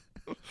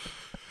 times.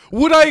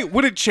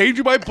 Would it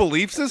change my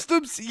belief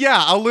systems?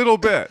 Yeah, a little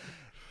bit.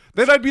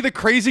 Then I'd be the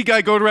crazy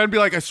guy going around and be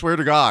like, I swear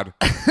to God.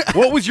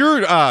 What was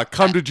your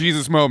come to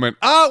Jesus moment?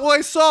 Well,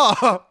 I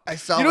saw.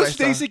 You know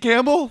Stacey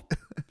Campbell?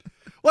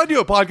 Well, I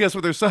do a podcast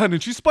with her son,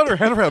 and she spun her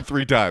head around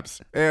 3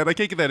 times. And I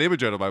can't get that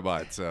image out of my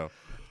mind, so.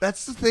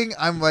 That's the thing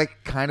I'm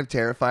like kind of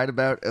terrified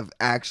about, of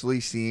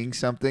actually seeing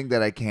something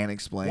that I can't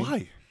explain.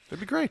 Why? That'd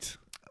be great.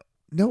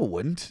 No, it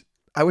wouldn't.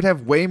 I would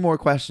have way more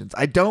questions.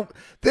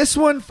 This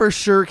one for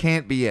sure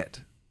can't be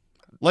it.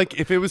 Like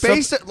if it was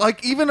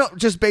even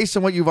just based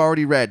on what you've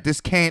already read,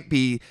 this can't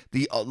be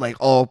the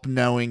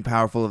all-knowing,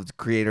 powerful of the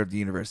creator of the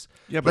universe.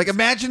 Yeah, but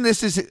imagine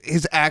this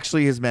is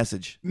actually his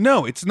message.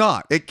 No, it's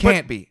not. It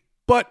can't be.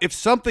 But if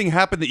something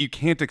happened that you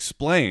can't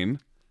explain,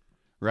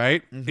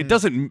 right? Mm-hmm. It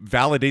doesn't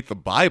validate the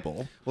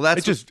Bible. Well,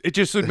 it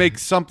just would make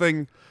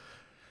something.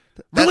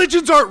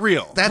 Religions aren't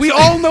real. We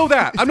all know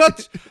that.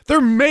 There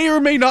may or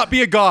may not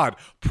be a God.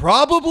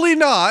 Probably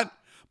not,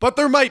 but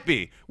there might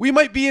be. We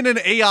might be in an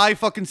AI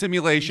fucking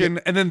simulation,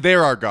 and then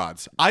there are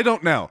gods. I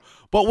don't know.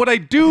 But what I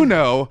do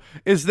know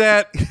is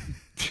that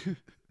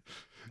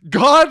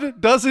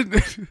God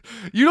doesn't.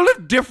 You don't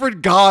have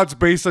different gods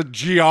based on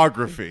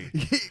geography.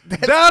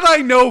 That I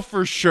know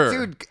for sure.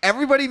 Dude,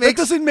 that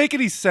doesn't make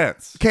any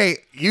sense. Okay,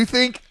 you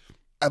think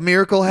a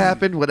miracle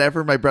happened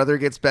whenever my brother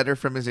gets better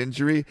from his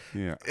injury.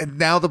 Yeah. And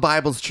now the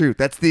Bible's true.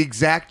 That's the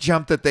exact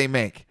jump that they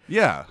make.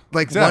 Yeah.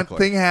 One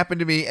thing happened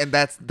to me, and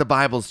that's the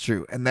Bible's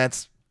true. And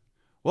that's.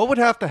 What would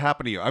have to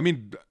happen to you? I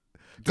mean,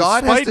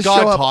 God has to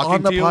show up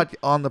on this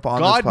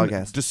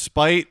podcast.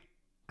 Despite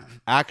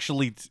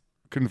actually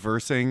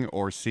conversing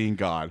or seeing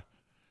God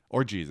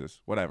or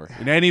Jesus, whatever,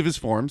 in any of his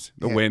forms,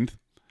 the wind,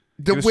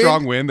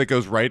 strong wind that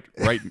goes right,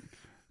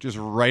 just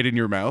right in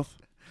your mouth.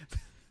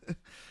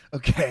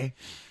 Okay.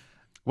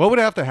 What would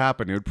have to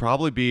happen? It would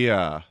probably be,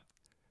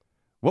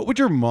 what would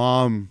your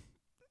mom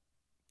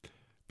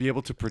be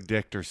able to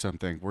predict or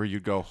something where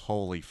you go,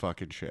 holy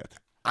fucking shit?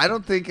 I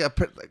don't think,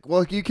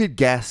 you could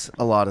guess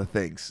a lot of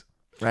things,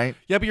 right?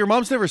 Yeah, but your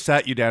mom's never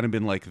sat you down and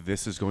been like,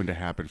 this is going to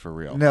happen for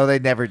real. No, they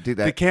never do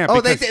that. They can't.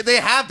 Oh, they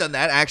have done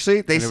that,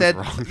 actually. They said,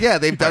 yeah,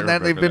 they've done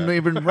that. They've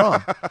been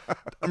wrong.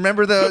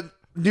 Remember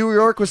New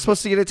York was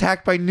supposed to get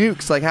attacked by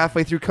nukes like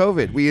halfway through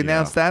COVID. We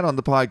announced that on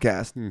the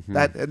podcast. Mm-hmm.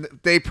 And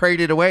they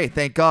prayed it away,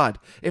 thank God.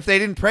 If they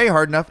didn't pray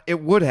hard enough,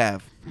 it would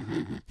have.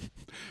 You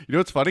know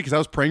what's funny? Because I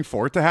was praying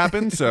for it to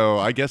happen, so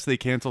I guess they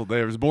canceled.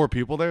 There was more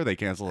people there. They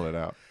canceled it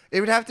out. It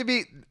would have to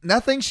be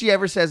nothing she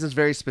ever says is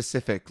very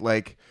specific.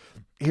 Like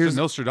here's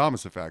the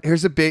Nostradamus effect.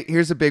 Here's a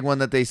big one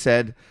that they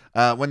said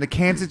when the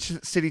Kansas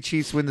City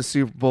Chiefs win the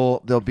Super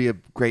Bowl, there'll be a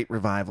great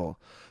revival.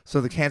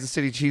 So the Kansas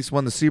City Chiefs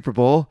won the Super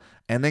Bowl,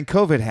 and then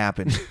COVID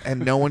happened,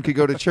 and no one could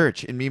go to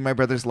church. And me and my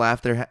brothers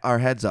laughed our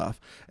heads off.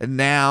 And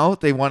now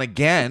they won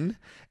again,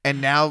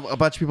 and now a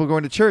bunch of people are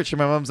going to church. And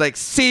my mom's like,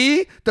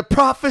 "See, the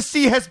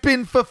prophecy has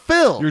been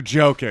fulfilled." You're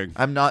joking.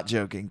 I'm not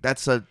joking.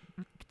 That's a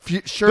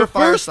sure. The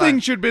first thing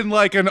should have been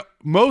like an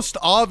most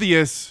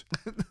obvious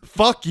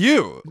 "fuck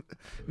you."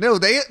 No,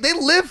 they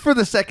live for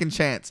the second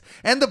chance,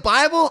 and the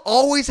Bible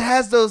always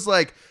has those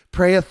like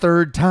pray a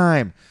third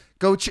time.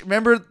 Go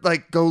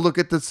look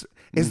at this.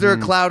 Is there a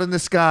cloud in the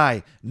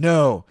sky?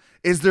 No.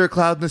 Is there a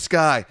cloud in the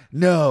sky?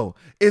 No.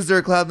 Is there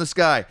a cloud in the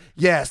sky?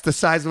 Yes, the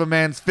size of a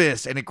man's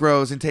fist, and it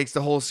grows and takes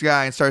the whole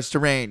sky and starts to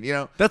rain. You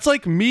know, that's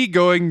like me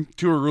going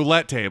to a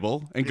roulette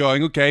table and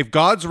going, okay, if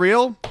God's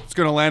real, it's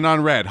gonna land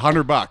on red,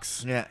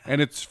 $100. Yeah, and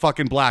it's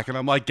fucking black, and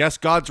I'm like, guess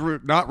God's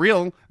not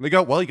real. And they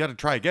go, well, you got to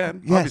try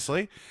again,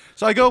 obviously.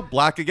 So I go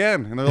black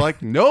again, and they're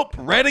like, nope,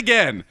 red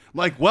again. I'm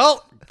like,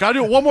 well. Gotta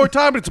do it one more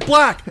time, but it's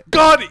black.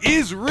 God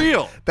is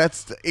real.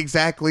 That's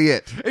exactly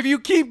it. If you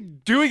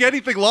keep doing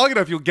anything long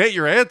enough, you'll get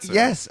your answer.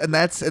 Yes, and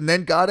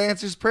then God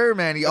answers prayer,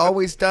 man. He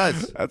always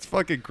does. That's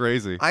fucking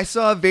crazy. I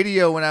saw a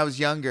video when I was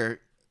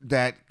younger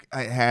that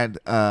I had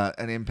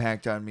an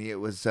impact on me. It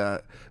was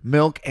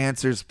Milk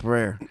Answers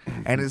Prayer,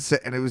 and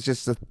it was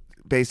just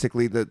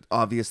basically the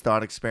obvious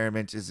thought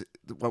experiment is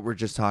what we're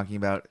just talking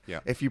about.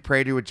 Yeah. If you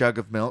pray to a jug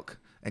of milk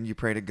and you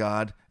pray to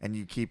God and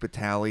you keep a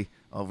tally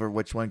over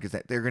which one, because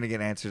they're going to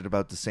get answered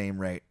about the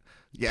same rate.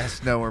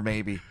 Yes, no, or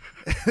maybe.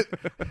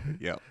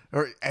 Yeah.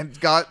 And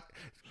God,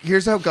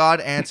 here's how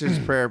God answers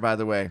prayer, by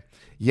the way.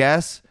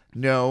 Yes,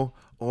 no,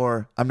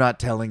 or I'm not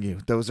telling you.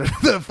 Those are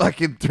the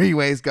fucking 3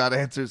 ways God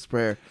answers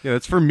prayer. Yeah,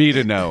 that's for me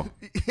to know.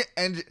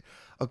 And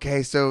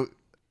okay, so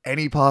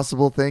any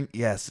possible thing?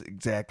 Yes,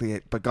 exactly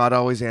it. But God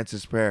always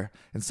answers prayer.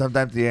 And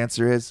sometimes the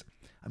answer is,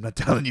 I'm not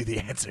telling you the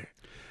answer.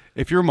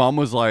 If your mom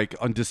was like,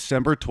 on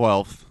December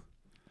 12th,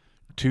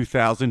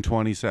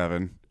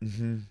 2027,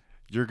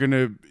 you're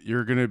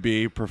gonna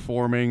be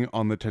performing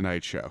on the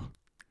Tonight Show.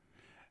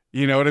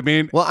 You know what I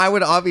mean? Well, I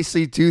would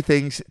obviously do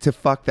things to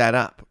fuck that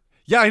up.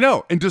 Yeah, I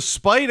know. And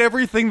despite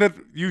everything that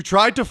you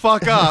tried to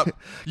fuck up,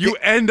 you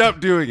end up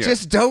doing it.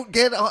 Just don't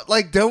get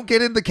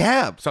in the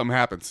cab. Something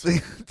happens.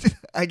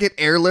 I get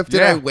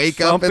airlifted. I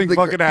wake up. Something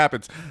fucking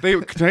happens.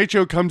 Tonight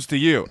Show comes to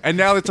you, and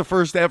now it's a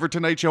first ever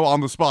Tonight Show on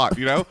the spot.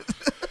 You know,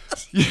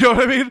 you know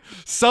what I mean?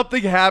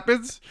 Something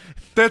happens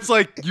that's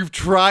like you've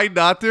tried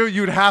not to.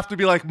 You'd have to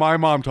be like, my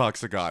mom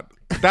talks to God.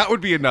 That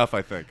would be enough,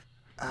 I think.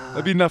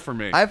 That'd be enough for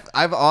me.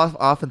 I've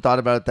often thought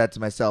about that to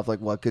myself, like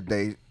what could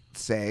they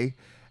say,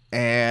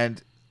 and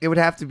it would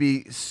have to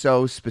be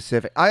so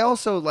specific. I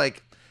also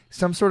like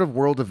some sort of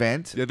world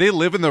event. Yeah, they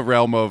live in the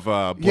realm of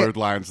blurred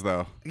lines,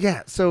 though.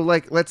 Yeah, so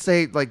like let's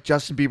say like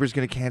Justin Bieber's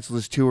gonna cancel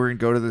his tour and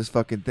go to this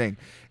fucking thing.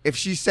 If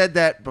she said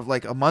that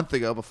like a month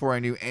ago before I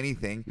knew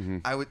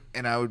anything, I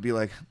would be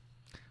like,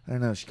 I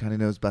don't know. She kind of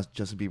knows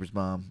Justin Bieber's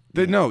mom.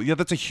 No,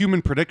 that's a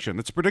human prediction.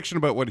 That's a prediction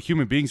about what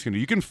human beings can do.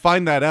 You can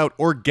find that out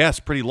or guess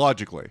pretty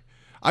logically.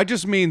 I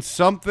just mean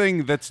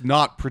something that's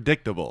not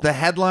predictable. The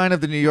headline of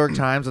the New York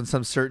Times on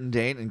some certain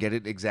date and get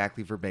it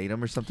exactly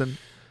verbatim or something.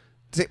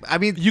 I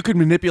mean, you could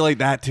manipulate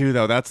that too,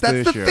 though. That's the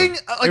issue. Thing.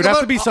 It would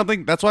have to be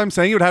something. That's why I'm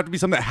saying it would have to be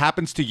something that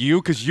happens to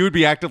you because you would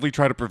be actively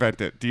trying to prevent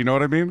it. Do you know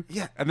what I mean?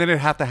 Yeah. And then it'd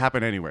have to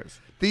happen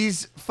anyways.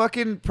 These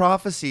fucking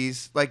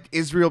prophecies, like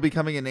Israel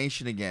becoming a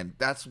nation again,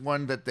 that's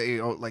one that they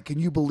like. Can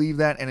you believe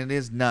that? And it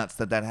is nuts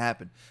that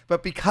happened.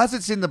 But because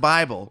it's in the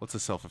Bible, What's a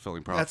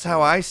self-fulfilling prophecy? that's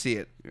how I see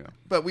it. Yeah.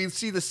 But we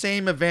see the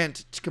same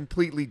event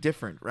completely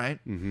different, right?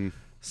 Mm-hmm.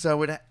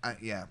 So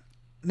yeah.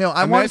 No,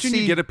 I want to Imagine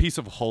see. you get a piece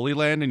of Holy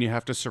Land and you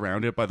have to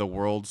surround it by the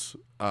world's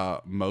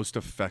most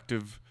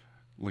effective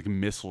like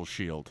missile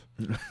shield.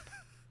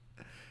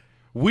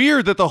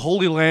 Weird that the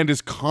Holy Land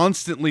is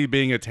constantly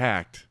being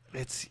attacked.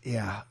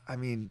 I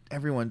mean,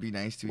 everyone be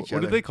nice to each What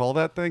other. did they call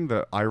that thing?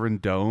 The Iron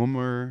Dome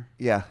or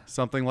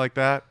something like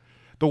that?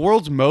 The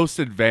world's most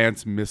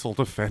advanced missile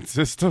defense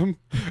system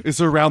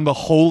is around the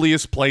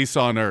holiest place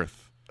on Earth.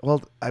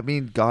 Well, I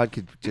mean, God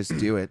could just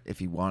do it if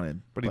he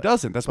wanted. But he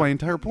doesn't. That's my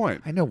entire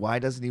point. I know. Why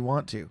doesn't he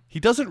want to? He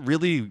doesn't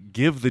really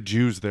give the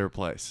Jews their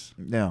place.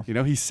 No. You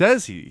know, he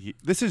says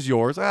this is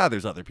yours.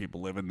 There's other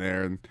people living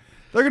there, and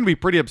they're going to be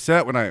pretty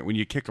upset when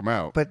you kick them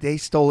out. But they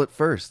stole it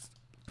first.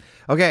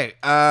 Okay.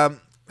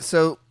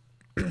 So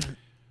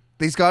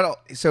he's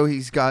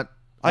got.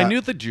 I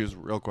knew the Jews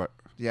real quick.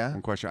 Yeah.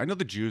 One question. I know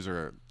the Jews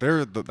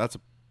that's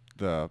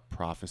the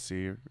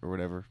prophecy or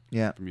whatever.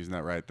 Yeah. If I'm using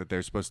that right. That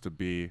they're supposed to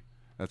be.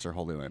 That's their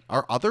holy land.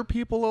 Are other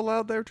people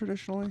allowed there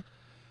traditionally?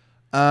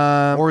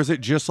 Or is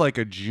it just like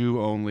a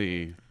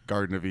Jew-only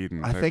Garden of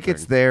Eden? I think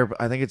it's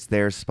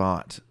their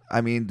spot. I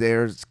mean,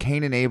 there's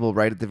Cain and Abel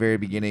right at the very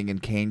beginning,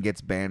 and Cain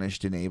gets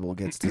banished, and Abel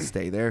gets to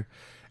stay there.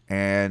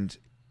 And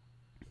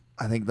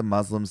I think the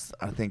Muslims,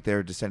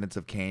 they're descendants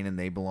of Cain, and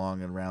they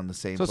belong around the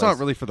same. So it's place. not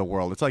really for the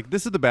world. It's like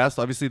this is the best.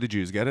 Obviously, the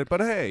Jews get it, but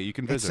hey, you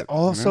can visit. It's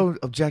also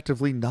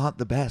objectively not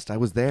the best. I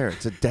was there.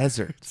 It's a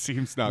desert. It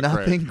seems not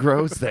Nothing great.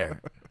 grows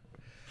there.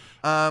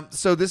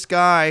 So this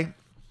guy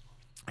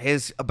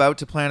is about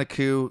to plan a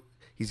coup.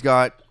 He's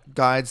got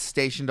guides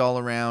stationed all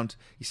around.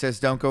 He says,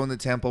 don't go in the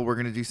temple. We're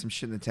going to do some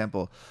shit in the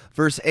temple.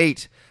 Verse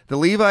 8, the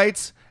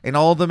Levites and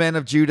all the men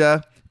of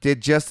Judah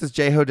did just as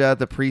Jehoiada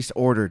the priest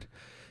ordered.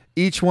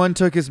 Each one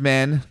took his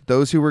men,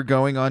 those who were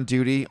going on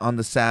duty on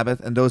the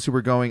Sabbath and those who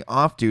were going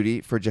off duty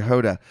for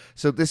Jehoiada.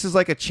 So this is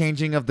like a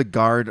changing of the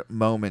guard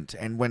moment.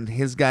 And when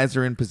his guys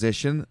are in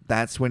position,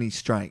 that's when he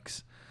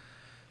strikes.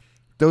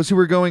 Those who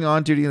were going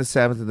on duty on the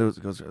Sabbath and those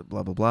goes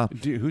blah, blah, blah.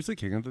 Who's the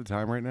king at the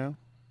time right now?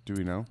 Do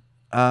we know?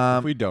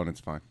 If we don't,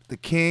 it's fine. The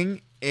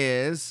king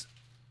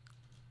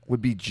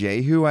would be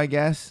Jehu, I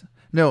guess.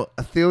 No,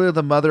 Athaliah,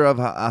 the mother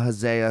of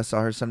Ahaziah,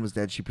 saw her son was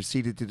dead. She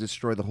proceeded to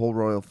destroy the whole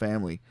royal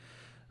family.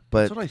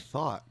 But That's what I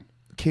thought.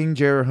 King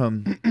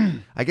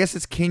Jeroham, I guess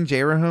it's King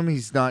Jeroham.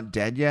 He's not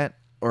dead yet.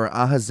 Or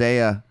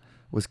Ahaziah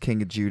was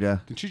king of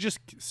Judah. Didn't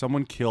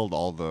someone killed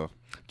all the...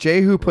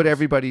 Jehu put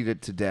everybody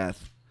to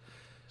death.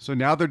 So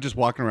now they're just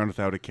walking around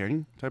without a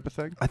king type of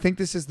thing? I think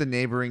this is the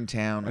neighboring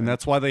town. And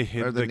that's why they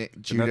hid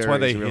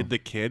hid the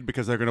kid,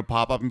 because they're going to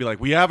pop up and be like,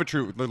 we have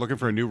they're looking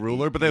for a new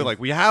ruler, but they're like,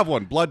 we have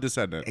one, blood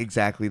descendant.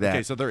 Exactly that.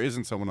 Okay, so there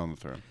isn't someone on the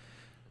throne.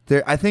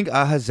 I think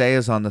Ahaziah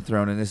is on the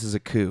throne, and this is a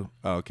coup.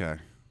 Oh, okay.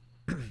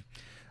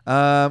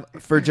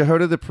 For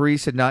Jehoiada the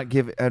priest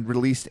had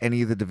released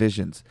any of the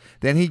divisions.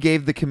 Then he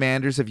gave the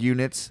commanders of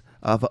units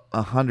of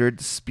 100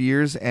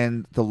 spears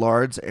and the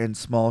large and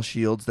small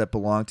shields that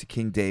belonged to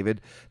King David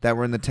that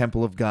were in the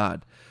temple of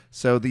God.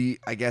 So the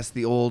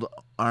old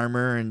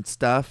armor and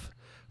stuff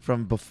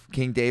from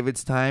King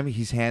David's time,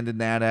 he's handed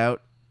that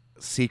out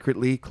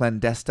secretly,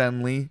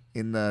 clandestinely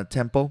in the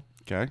temple.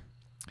 Okay.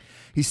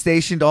 He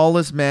stationed all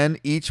his men,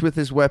 each with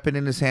his weapon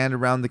in his hand,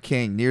 around the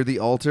king, near the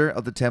altar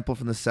of the temple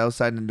from the south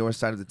side and the north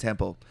side of the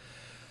temple.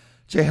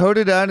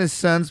 Jehoiada and his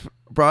sons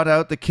brought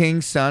out the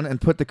king's son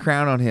and put the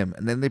crown on him.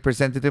 And then they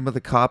presented him with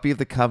a copy of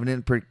the covenant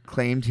and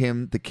proclaimed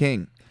him the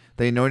king.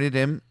 They anointed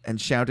him and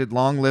shouted,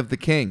 "Long live the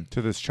king."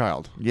 To this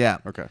child. Yeah.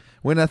 Okay.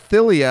 When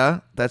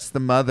Athaliah, that's the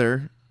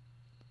mother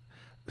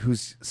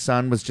whose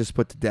son was just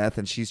put to death,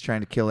 and she's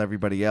trying to kill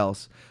everybody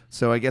else.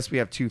 So I guess we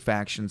have two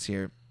factions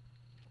here.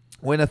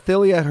 When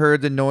Athaliah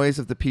heard the noise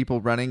of the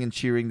people running and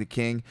cheering the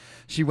king,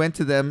 she went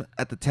to them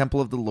at the temple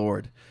of the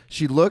Lord.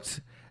 She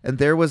looked, and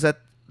there was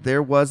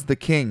the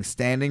king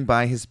standing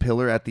by his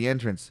pillar at the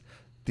entrance.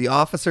 The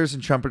officers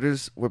and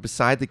trumpeters were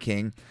beside the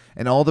king,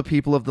 and all the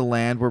people of the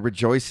land were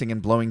rejoicing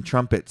and blowing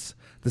trumpets.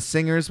 The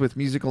singers with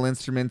musical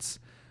instruments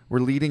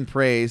were leading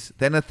praise.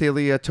 Then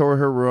Athaliah tore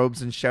her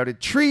robes and shouted,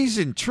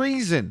 "Treason!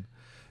 Treason!"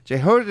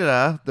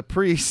 Jehoiada, the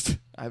priest,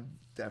 I'm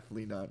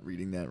definitely not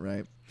reading that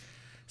right,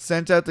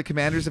 sent out the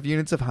commanders of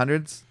units of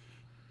hundreds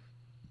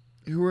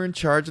who were in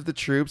charge of the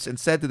troops and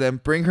said to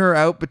them, "Bring her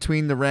out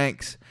between the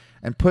ranks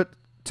and put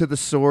to the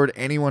sword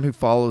anyone who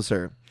follows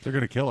her." They're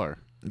going to kill her.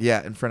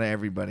 Yeah, in front of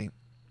everybody.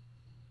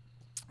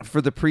 For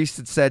the priest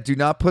had said, "Do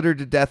not put her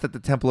to death at the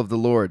temple of the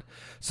Lord."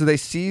 So they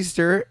seized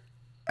her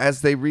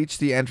as they reached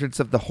the entrance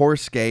of the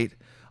horse gate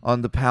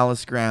on the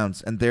palace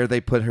grounds, and there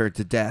they put her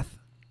to death.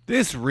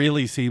 This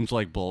really seems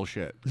like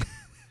bullshit.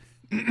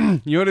 You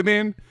know what I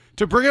mean?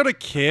 To bring out a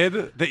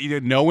kid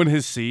that no one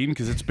has seen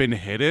because it's been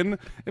hidden,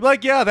 they'd be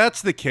like, yeah,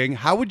 that's the king.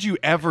 How would you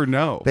ever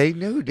know? They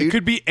knew, dude. It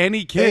could be any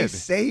They kid.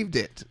 saved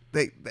it.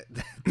 Dude.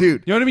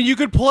 You know what I mean? You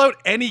could pull out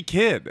any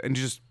kid and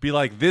just be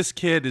like, this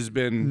kid has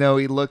been... No,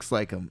 he looks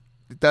like him.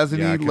 Doesn't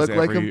he look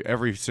like him?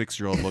 Every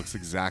 6-year-old looks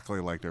exactly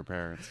like their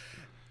parents.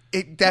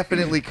 It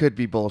definitely could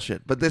be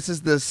bullshit, but this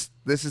is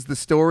the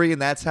story,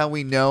 and that's how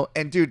we know.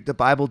 And dude, the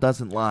Bible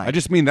doesn't lie. I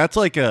just mean that's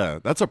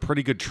a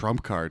pretty good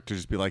trump card to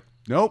just be like,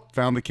 nope,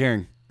 found the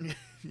king.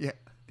 Yeah.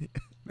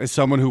 As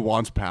someone who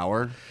wants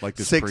power, like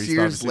this 6 priest years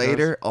obviously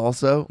later, does.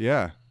 also.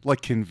 Yeah,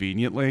 like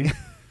conveniently.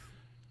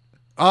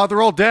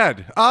 They're all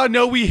dead.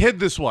 No, we hid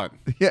this one.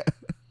 Yeah.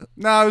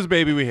 No, it was a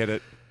baby. We hid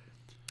it.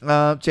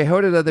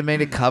 Jehoiada, they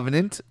made a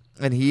covenant,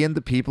 and he and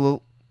the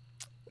people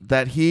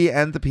and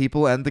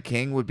the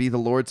king would be the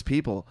Lord's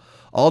people.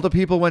 All the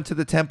people went to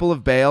the temple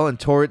of Baal and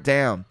tore it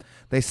down.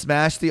 They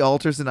smashed the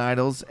altars and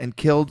idols and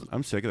killed.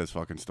 I'm sick of this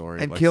fucking story.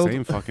 And like, killed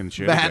same fucking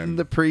shit Madden, again.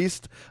 the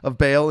priest of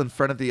Baal, in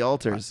front of the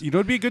altars. You know,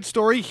 it'd be a good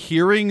story.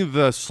 Hearing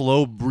the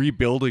slow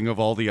rebuilding of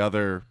all the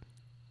other,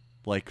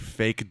 like,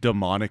 fake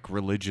demonic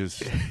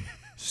religious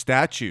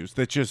statues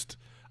that just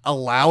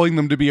allowing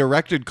them to be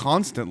erected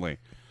constantly.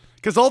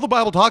 Because all the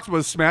Bible talks about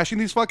is smashing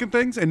these fucking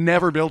things and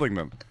never building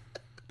them.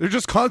 They're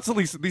just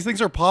constantly, these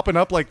things are popping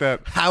up like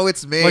that. How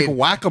it's made. Like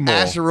whack-a-mole.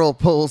 Asherol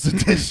Poles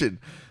edition.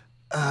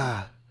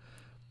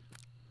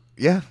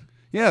 Yeah.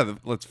 Yeah,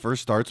 let's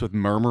first starts with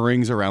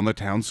murmurings around the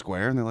town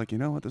square, and they're like, you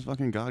know what, this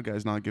fucking God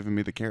guy's not giving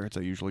me the carrots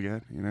I usually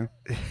get, you know?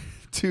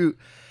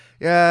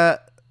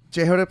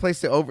 Jehoiada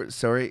placed it over.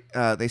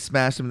 They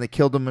smashed him and they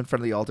killed him in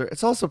front of the altar.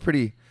 It's also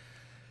pretty.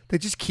 They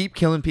just keep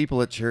killing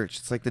people at church.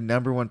 It's like the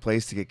number one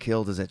place to get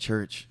killed is at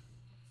church.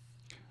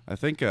 I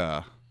think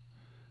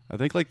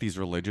like these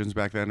religions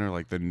back then are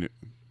like the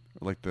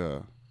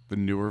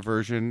newer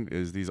version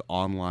is these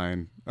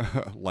online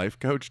life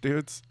coach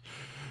dudes.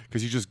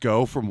 Because you just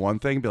go from one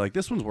thing, be like,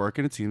 this one's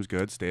working, it seems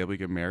good, stable, you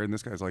get married, and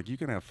this guy's like, you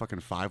can have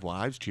fucking 5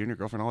 wives, cheating your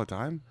girlfriend all the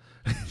time,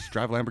 just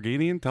drive a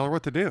Lamborghini and tell her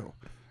what to do.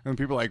 And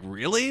people are like,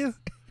 really?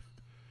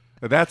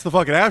 And that's the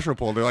fucking Asher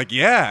pole. They're like,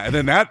 yeah. And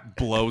then that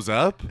blows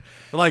up.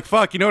 They're like,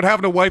 fuck, you know what,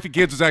 having a wife and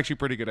kids is actually a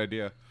pretty good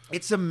idea.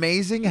 It's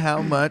amazing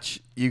how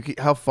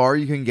how far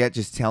you can get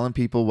just telling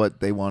people what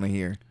they want to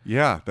hear.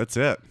 Yeah, that's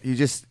it.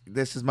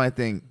 This is my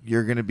thing.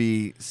 You're going to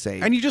be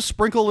safe. And you just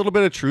sprinkle a little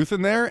bit of truth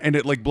in there, and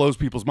it like blows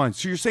people's minds.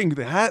 So you're saying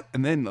that,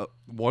 and then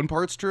one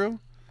part's true.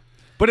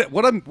 But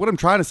what I'm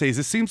trying to say is,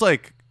 it seems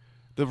like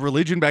the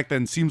religion back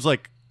then seems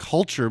like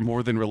culture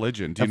more than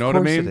religion. Do you know what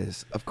I mean?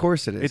 Of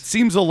course it is. It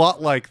seems a lot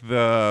like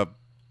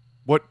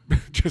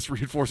just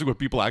reinforcing what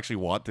people actually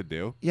want to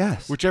do.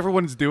 Yes. Which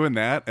everyone's doing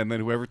that, and then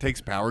whoever takes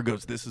power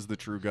goes, this is the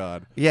true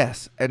God.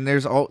 Yes, and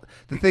there's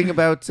the thing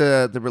about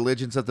the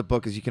religions of the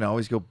book is you can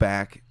always go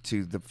back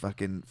to the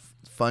fucking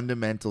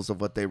fundamentals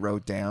of what they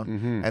wrote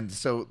down, and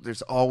so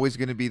there's always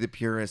going to be the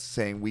purists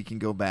saying we can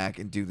go back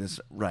and do this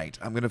right.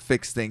 I'm going to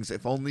fix things.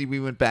 If only we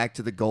went back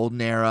to the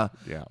golden era.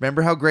 Yeah.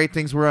 Remember how great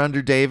things were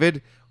under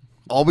David?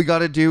 All we got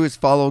to do is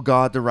follow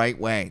God the right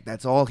way.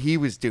 That's all he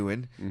was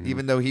doing,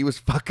 even though he was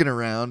fucking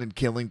around and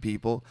killing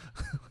people.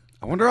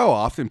 I wonder how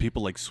often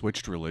people like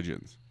switched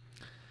religions.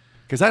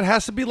 Because that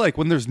has to be like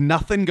when there's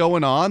nothing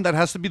going on, that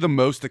has to be one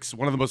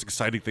of the most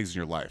exciting things in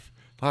your life.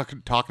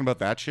 Talking about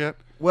that shit.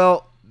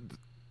 Well,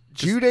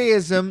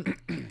 Judaism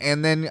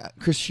and then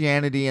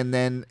Christianity and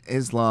then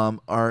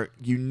Islam are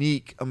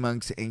unique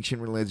amongst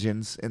ancient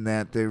religions in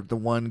that they're the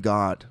one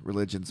God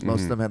religions.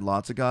 Most of them had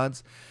lots of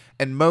gods.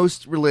 And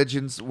most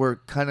religions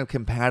were kind of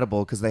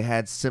compatible because they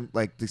had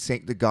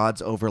the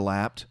gods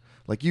overlapped.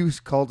 Like you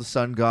call the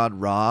sun god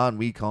Ra, and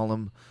we call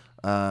him.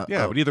 But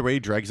either way, he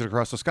drags it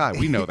across the sky.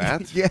 We know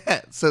that.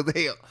 Yeah, so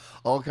they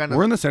all kind of.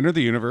 We're in the center of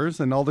the universe,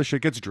 and all this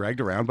shit gets dragged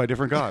around by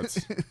different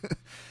gods.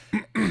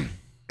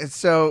 And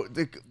so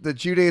the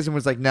Judaism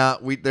was like, nah,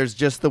 there's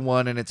just the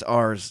one, and it's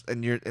ours.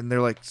 And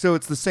they're like, so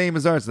it's the same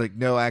as ours. Like,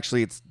 no,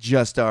 actually, it's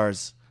just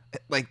ours.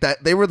 Like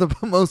that, they were the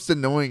most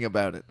annoying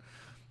about it.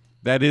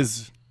 That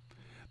is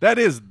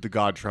the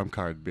God Trump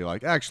card. Be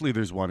like, actually,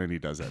 there's one, and he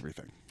does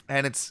everything.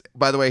 And it's,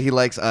 by the way, he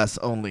likes us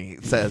only.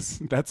 It says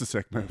That's a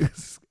sick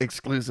move.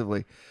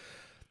 exclusively.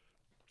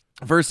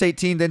 Verse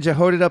 18, then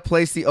Jehoiada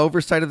placed the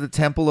oversight of the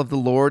temple of the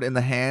Lord in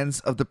the hands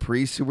of the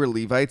priests who were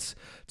Levites,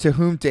 to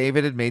whom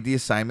David had made the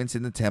assignments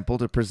in the temple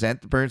to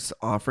present the burnt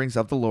offerings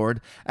of the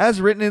Lord, as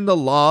written in the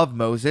law of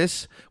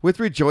Moses, with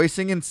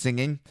rejoicing and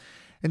singing,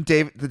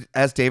 and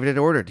as David had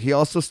ordered. He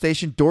also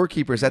stationed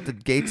doorkeepers at the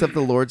gates of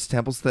the Lord's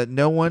temple, so that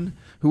no one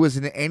who was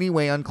in any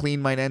way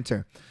unclean might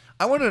enter.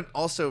 I want to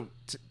also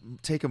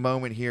take a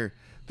moment here.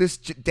 This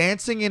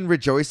dancing and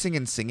rejoicing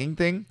and singing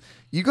thing,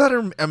 you got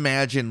to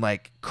imagine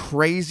like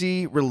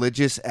crazy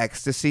religious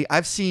ecstasy.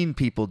 I've seen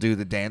people do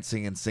the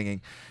dancing and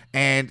singing,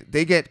 and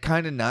they get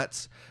kind of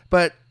nuts.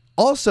 But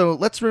also,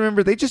 let's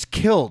remember, they just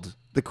killed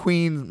the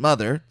queen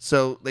mother.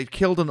 So they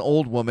killed an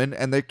old woman,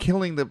 and they're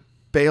killing the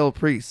Baal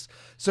priests.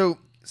 So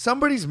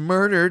somebody's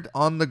murdered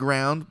on the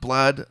ground,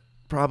 blood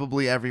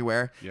probably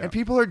everywhere, and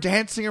people are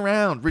dancing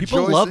around,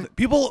 rejoicing.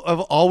 People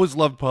have always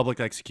loved public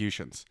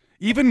executions.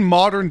 Even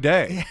modern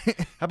day.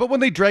 How about when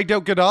they dragged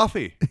out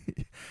Gaddafi?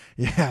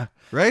 Yeah.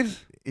 Right?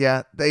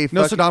 Yeah.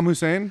 Saddam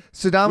Hussein?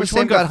 Saddam Which Hussein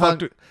one got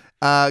fucked?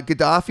 hung.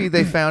 Gaddafi,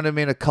 they found him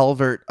in a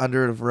culvert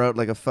under a road,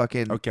 like a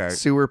fucking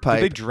sewer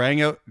pipe. Did they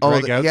drag out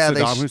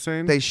Saddam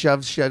Hussein? They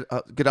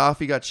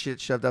Gaddafi got shit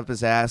shoved up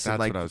his ass and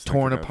like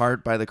torn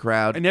apart by the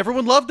crowd. And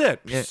everyone loved it.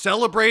 Yeah.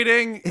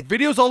 Celebrating.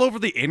 Videos all over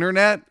the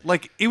internet.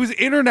 Like, it was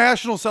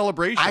international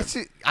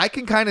celebration. I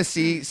can kind of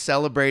see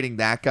celebrating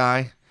that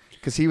guy.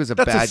 Because he was a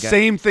bad guy. That's the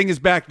same thing as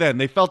back then.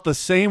 They felt the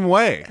same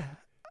way.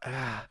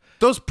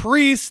 Those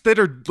priests that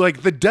are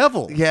like the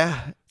devil.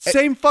 Yeah.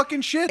 Same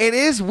fucking shit. It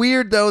is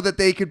weird, though, that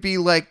they could be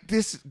like,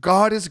 this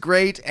God is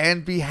great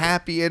and be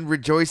happy and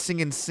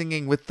rejoicing and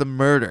singing with the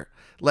murder.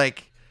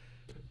 Like,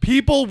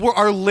 people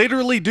are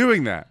literally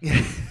doing that.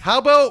 How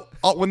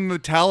about when the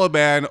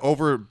Taliban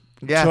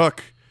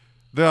overtook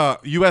the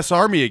U.S.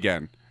 Army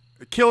again?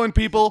 Killing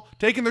people,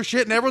 taking their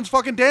shit, and everyone's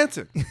fucking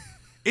dancing.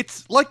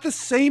 It's like the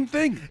same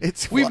thing.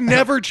 We've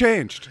never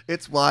changed.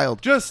 It's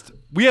wild. Just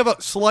we have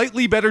a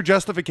slightly better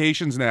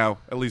justifications now,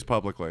 at least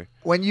publicly.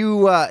 When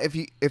you,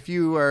 if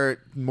you are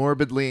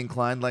morbidly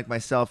inclined like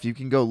myself, you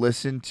can go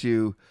listen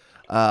to,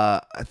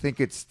 I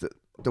think it's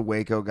the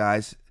Waco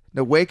guys.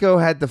 No, Waco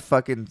had the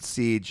fucking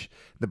siege,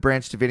 the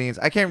Branch Davidians.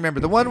 I can't remember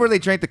the one where they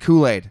drank the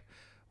Kool-Aid,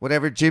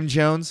 whatever. Jim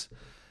Jones.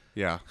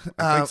 Yeah,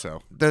 I think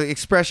so. The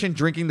expression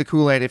drinking the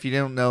Kool-Aid, if you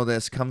don't know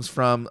this, comes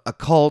from a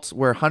cult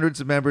where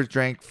hundreds of members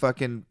drank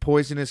fucking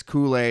poisonous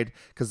Kool-Aid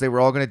because they were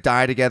all going to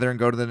die together and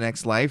go to the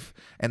next life.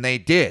 And they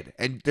did.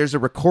 And there's a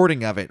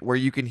recording of it where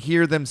you can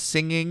hear them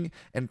singing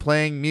and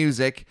playing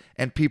music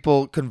and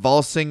people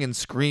convulsing and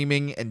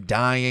screaming and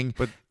dying.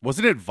 But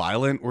wasn't it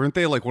violent? Weren't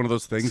they like one of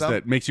those things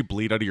that makes you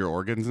bleed out of your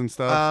organs and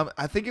stuff?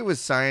 I think it was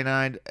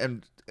cyanide,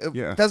 and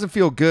it doesn't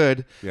feel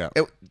good. Yeah.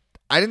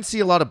 I didn't see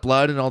a lot of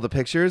blood in all the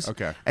pictures.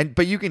 Okay.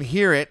 But you can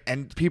hear it,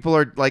 and people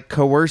are like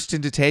coerced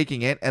into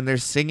taking it, and they're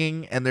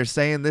singing and they're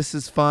saying this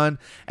is fun,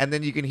 and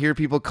then you can hear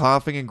people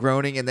coughing and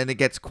groaning, and then it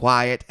gets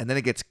quiet, and then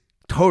it gets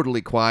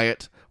totally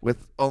quiet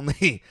with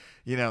only,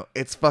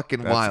 it's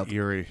fucking wild. That's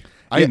eerie.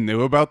 I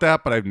knew about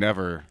that, but I've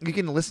never. You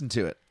can listen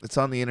to it. It's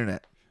on the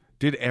internet.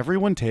 Did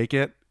everyone take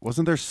it?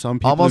 Wasn't there some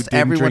people Almost who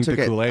didn't everyone drink took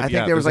the it. Kool-Aid? I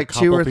think there was like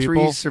 2 or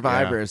 3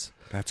 survivors.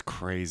 Yeah. That's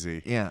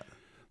crazy. Yeah.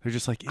 They're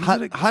just like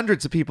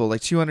hundreds of people, like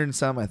 200 and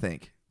some, I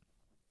think.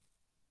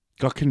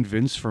 Got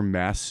convinced for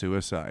mass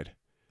suicide.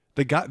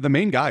 The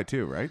main guy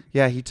too, right?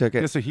 Yeah, he took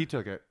it. Yeah, so he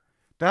took it.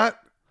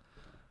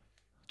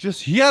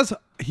 He has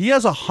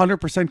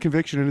 100%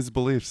 conviction in his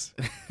beliefs.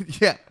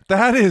 Yeah.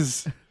 That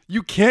is,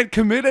 you can't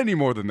commit any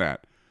more than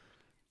that.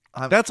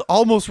 That's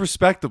almost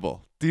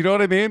respectable. Do you know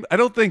what I mean?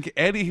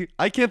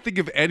 I can't think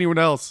of anyone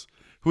else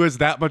who has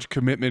that much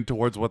commitment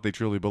towards what they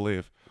truly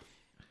believe.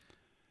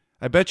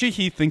 I bet you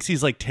he thinks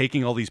he's like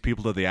taking all these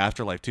people to the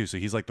afterlife too. So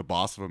he's like the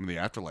boss of them in the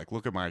afterlife.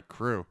 Look at my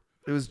crew.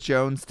 It was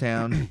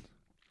Jonestown.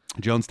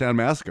 Jonestown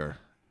Massacre.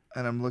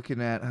 And I'm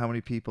looking at how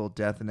many people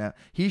death and that.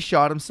 He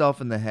shot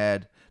himself in the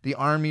head. The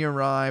army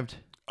arrived.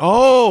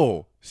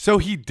 Oh, so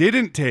he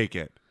didn't take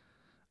it.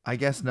 I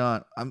guess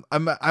not.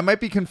 I might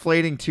be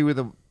conflating two of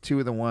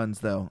the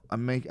ones though.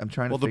 I'm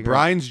trying to. Well, the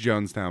Brian's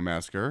Jonestown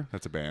Massacre.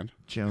 That's a band.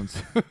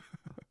 Jones.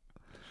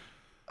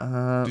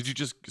 Did you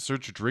just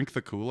search "drink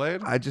the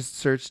Kool-Aid"? I just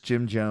searched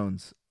Jim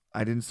Jones.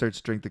 I didn't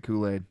search "drink the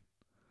Kool-Aid."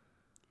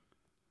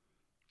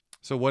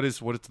 So what is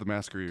the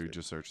massacre you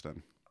just searched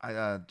then?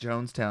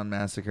 Jonestown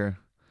Massacre.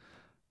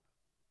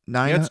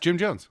 Yeah, it's Jim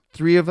Jones.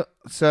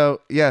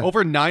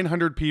 Over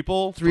 900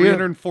 people,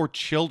 304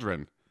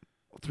 children.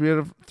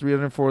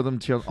 304 of them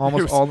children.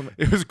 Almost all of them.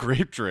 It was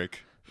grape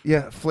drink.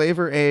 Yeah,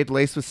 Flavor Aid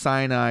laced with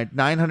cyanide.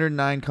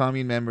 909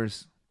 commune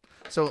members.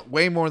 So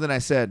way more than I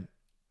said.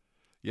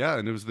 Yeah,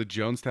 and it was the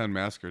Jonestown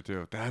massacre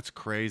too. That's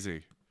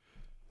crazy.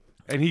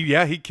 And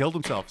he killed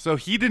himself. So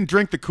he didn't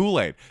drink the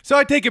Kool-Aid. So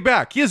I take it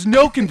back. He has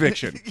no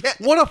conviction. Yeah.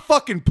 What a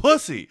fucking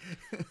pussy.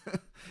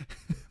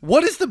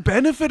 What is the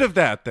benefit of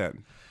that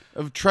then?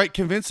 Of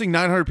convincing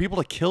 900 people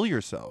to kill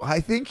yourself? I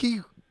think he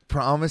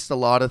promised a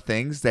lot of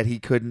things that he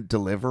couldn't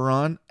deliver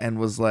on and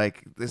was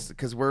like, this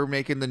because we're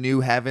making the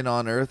new heaven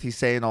on earth. He's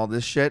saying all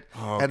this shit.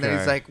 And then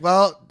he's Okay. like,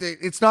 well,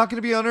 it's not going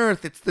to be on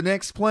earth. It's the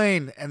next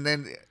plane. And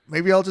then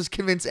maybe I'll just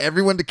convince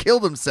everyone to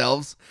kill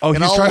themselves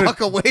and I'll walk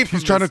away from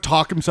He's trying to this.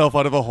 talk himself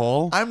out of a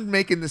hole? I'm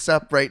making this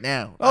up right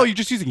now. Oh, you're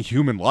just using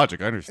human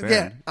logic. I understand.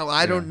 Yeah. Oh,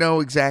 I don't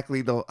know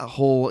exactly the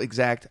whole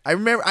exact. I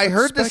remember I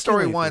heard this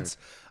story Speculate, once.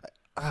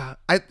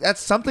 That's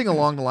something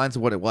along the lines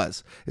of what it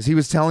was. Is he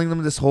was telling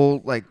them this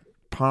whole like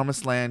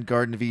promised land,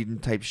 Garden of Eden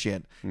type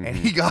shit, and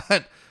he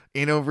got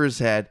in over his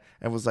head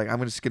and was like,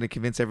 "I'm just going to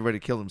convince everybody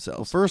to kill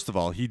themselves." First of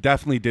all, he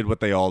definitely did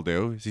what they all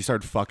do. Is he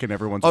started fucking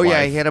everyone's Oh wife.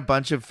 yeah, he had a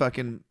bunch of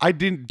fucking I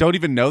don't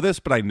even know this,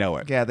 but I know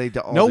it. yeah. They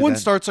all No do one that.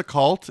 starts a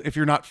cult if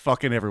you're not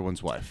fucking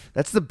everyone's wife.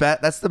 That's the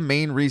That's the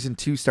main reason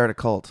to start a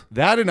cult.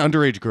 That and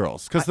underage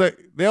girls, because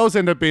they always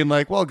end up being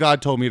like, "Well,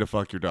 God told me to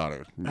fuck your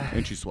daughter,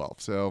 and she's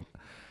 12, so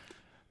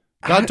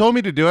God told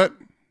me to do it.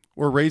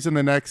 We're raising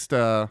the next."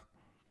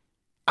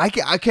 I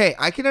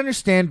can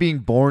understand being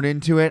born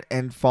into it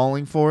and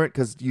falling for it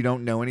because you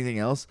don't know anything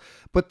else.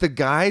 But the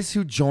guys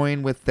who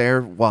join with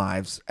their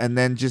wives and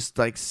then just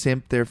like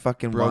simp their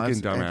fucking Broken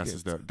wives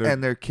dumbasses, though.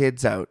 and their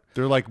kids out.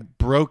 They're like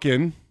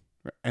broken,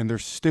 and they're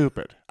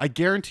stupid. I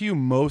guarantee you,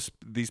 most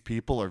of these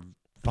people are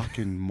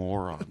fucking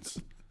morons.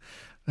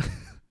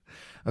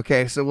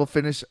 Okay, so we'll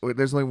finish.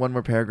 There's only one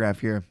more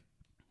paragraph here.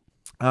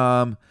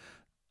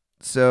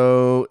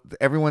 So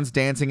everyone's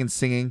dancing and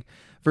singing.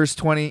 Verse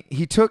 20,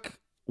 he took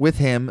with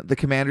him the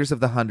commanders of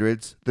the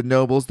hundreds, the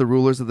nobles, the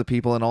rulers of the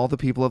people, and all the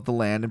people of the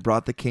land, and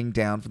brought the king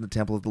down from the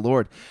temple of the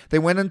Lord. They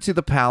went into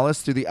the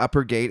palace through the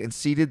upper gate and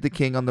seated the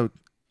king on the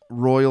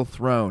royal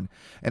throne.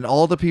 And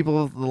all the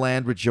people of the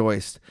land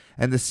rejoiced.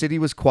 And the city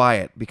was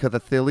quiet, because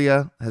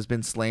Athaliah has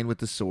been slain with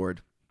the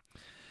sword.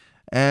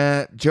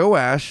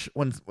 Joash,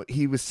 when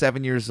he was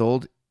 7 years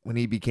old, when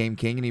he became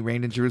king, and he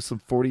reigned in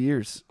Jerusalem 40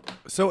 years.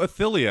 So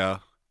Athaliah,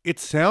 it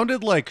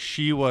sounded like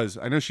she was.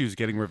 I know she was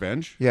getting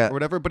revenge, Yeah. or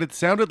whatever, but it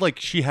sounded like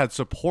she had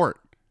support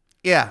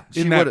Yeah,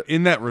 she in would.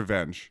 that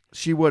revenge,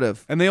 She would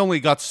have. and they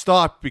only got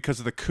stopped because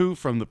of the coup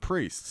from the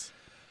priests.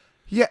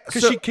 Yeah,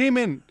 Because so, she came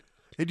in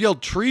and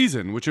yelled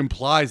treason, which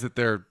implies that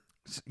that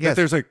yes.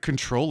 there's a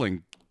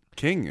controlling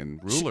king and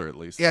ruler at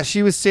least. Yeah,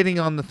 she was sitting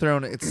on the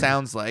throne. It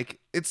sounds like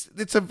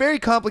it's a very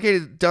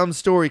complicated, dumb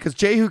story because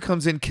Jehu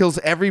comes in, kills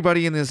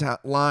everybody in this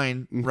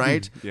line,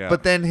 right? Yeah.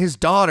 But then his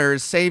daughter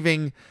is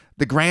saving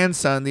the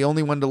grandson, the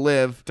only one to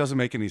live, Doesn't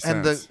make any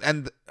and sense.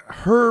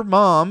 her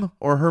mom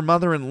or her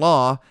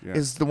mother-in-law Yeah.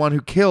 is the one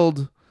who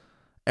killed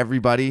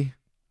everybody.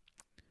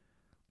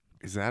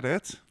 Is that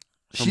it? Her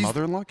She's-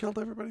 mother-in-law killed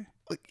everybody?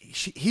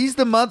 He's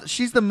the mother.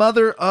 She's the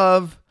mother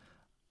of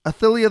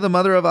Athaliah, the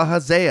mother of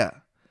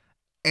Ahaziah,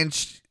 and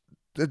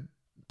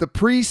the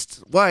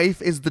priest's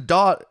wife is the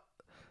daughter,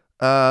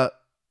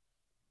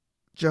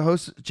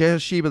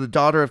 Jehosheba, the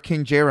daughter of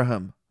King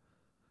Jeroham.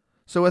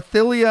 So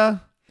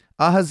Athaliah,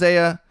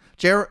 Ahaziah,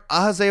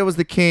 Ahaziah was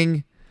the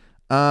king.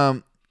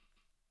 Ahaziah,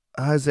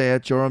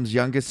 Joram's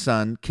youngest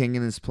son, king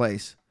in his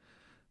place.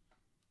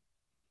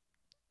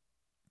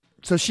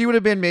 So she would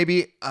have been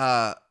maybe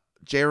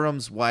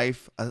Jeroham's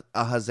wife,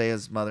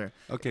 Ahaziah's mother.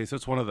 Okay, so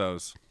it's one of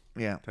those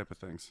Yeah. type of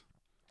things.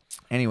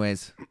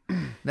 Anyways,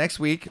 next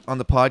week on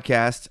the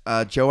podcast,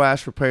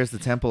 Joash repairs the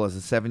temple as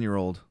a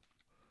 7-year-old.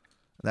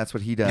 That's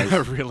what he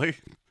does. Really?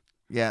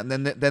 Yeah, and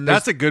then there's,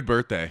 That's a good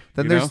birthday.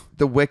 then you there's know?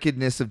 the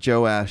wickedness of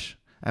Joash.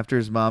 After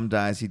his mom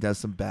dies, he does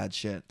some bad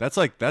shit.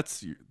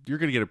 You're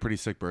gonna get a pretty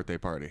sick birthday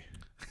party.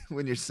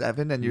 When you're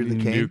 7 and you're the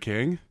king. New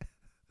king.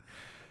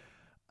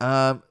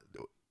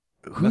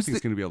 Who's Nothing's the,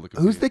 gonna be able to.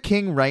 who's compete. the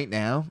king right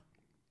now?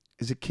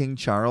 Is it King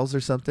Charles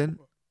or something?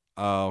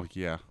 Oh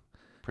yeah,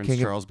 Prince King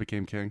of- Charles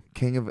became king.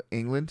 King of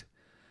England.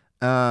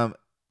 And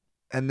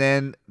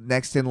then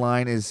next in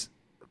line is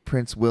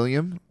Prince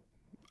William.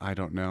 I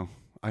don't know.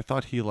 I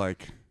thought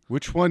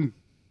which one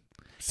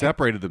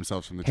separated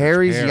themselves from the church?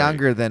 Harry's Harry.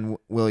 younger than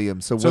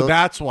William. So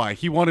That's why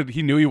he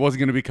knew he wasn't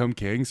going to become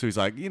king. So he's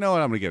like, you know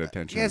what? I'm going to get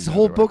attention. yeah, his another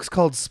whole way." book's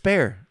called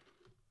Spare.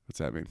 What's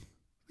that mean?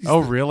 He's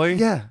Oh, the- really?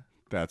 Yeah.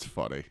 That's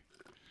funny.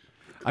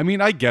 I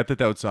mean, I get that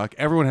would suck.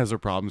 Everyone has their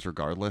problems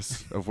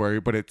regardless of where,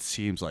 but it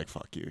seems like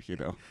fuck you,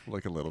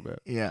 like a little bit.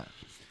 Yeah.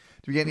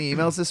 Did we get any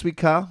emails this week,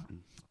 Kyle?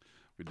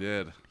 We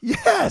did.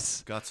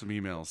 Yes. Got some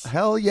emails.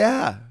 Hell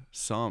yeah.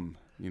 Some.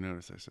 You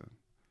notice I said.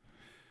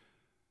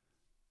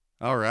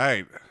 All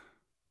right.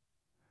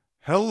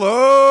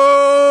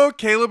 Hello,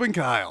 Caleb and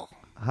Kyle.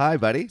 Hi,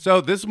 buddy.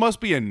 So this must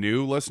be a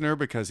new listener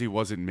because he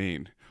wasn't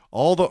mean.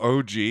 All the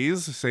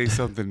OGs say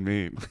something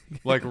mean,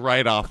 like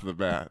right off the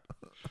bat,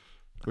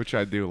 which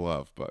I do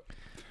love. But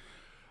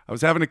I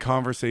was having a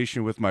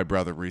conversation with my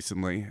brother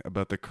recently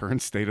about the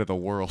current state of the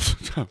world.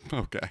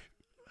 Okay.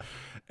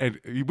 And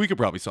we could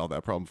probably solve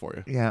that problem for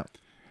you. Yeah.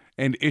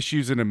 And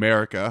issues in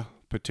America,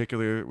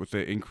 particularly with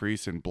the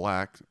increase in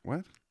black.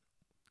 What?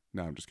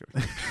 No, I'm just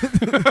kidding.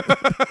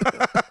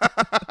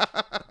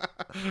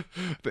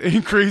 The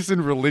increase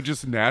in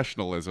religious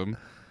nationalism.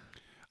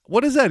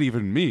 What does that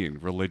even mean,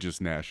 religious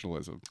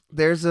nationalism?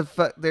 There's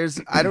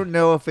I don't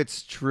know if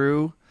it's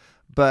true,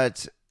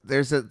 but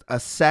there's a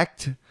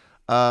sect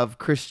of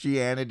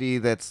Christianity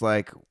that's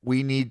like,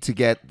 we need to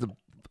get the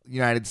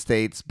United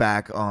States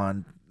back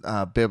on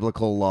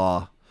biblical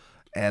law.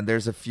 And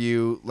there's a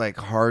few like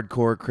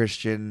hardcore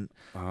Christian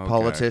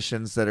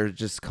politicians that are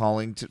just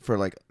calling for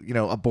like,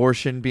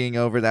 abortion being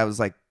over. That was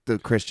like the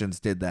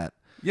Christians did that.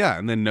 Yeah,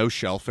 and then no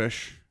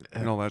shellfish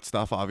and all that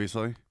stuff,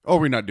 obviously. Oh,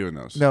 we're not doing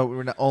those. No,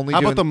 we're not only How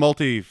doing... about the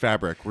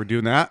multi-fabric? We're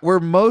doing that? We're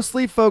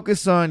mostly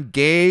focused on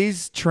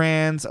gays,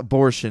 trans,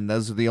 abortion.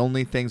 Those are the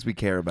only things we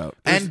care about.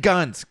 And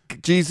guns.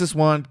 Jesus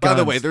won guns. By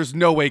the way, there's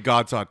no way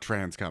God saw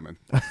trans coming.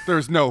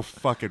 There's no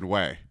fucking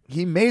way.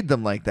 He made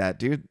them like that,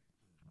 dude.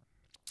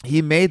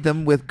 He made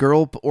them with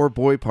girl or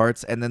boy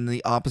parts and then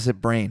the opposite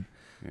brain.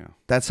 Yeah.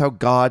 That's how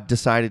God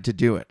decided to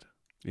do it.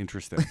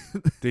 Interesting.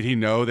 Did he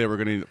know they were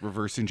going to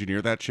reverse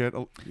engineer that shit?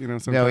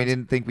 Sometimes? No, he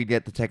didn't think we'd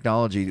get the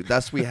technology.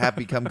 Thus, we have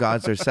become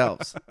gods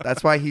ourselves.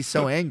 That's why he's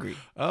so angry.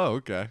 Oh,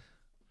 okay.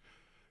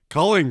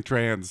 Calling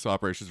trans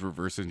operations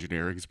reverse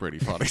engineering is pretty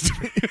funny to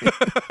me.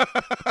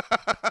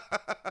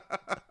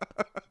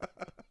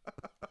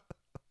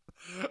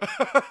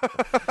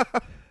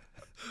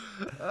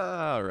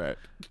 All right.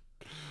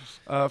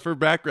 For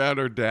background,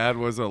 our dad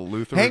was a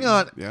Lutheran. Hang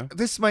on. Yeah.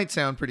 This might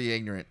sound pretty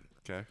ignorant.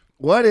 Okay.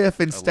 What if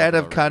instead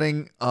of already.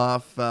 cutting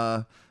off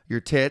your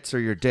tits or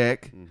your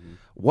dick,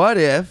 what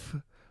if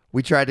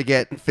we tried to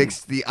get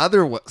fixed the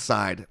other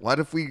side? What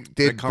if we That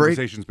did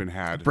conversation's been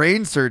had.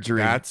 brain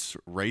surgery? That's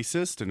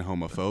racist and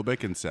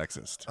homophobic and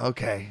sexist.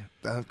 Okay.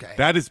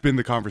 That has been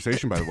the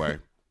conversation, by the way,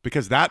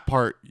 because that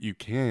part you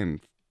can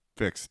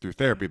fix through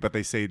therapy, but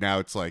they say now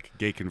it's like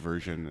gay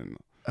conversion and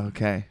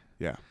Okay.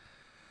 yeah.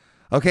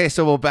 Okay,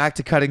 so we're back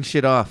to cutting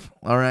shit off.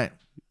 All right.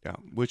 Yeah,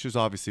 which is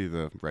obviously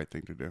the right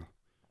thing to do.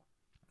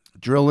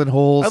 Drilling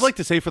holes. I'd like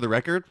to say for the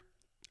record,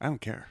 I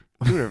don't care.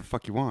 Do whatever the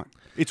fuck you want.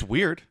 It's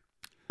weird.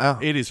 Oh.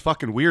 It is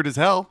fucking weird as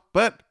hell,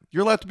 but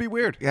you're allowed to be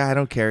weird. Yeah, I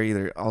don't care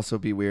either. Also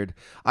be weird.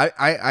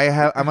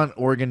 I'm an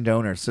organ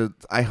donor, so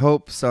I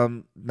hope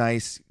some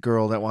nice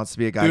girl that wants to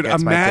be a guy Dude,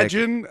 gets my dick.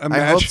 imagine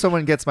I hope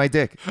someone gets my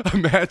dick.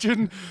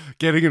 imagine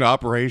getting an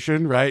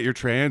operation, right? You're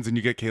trans and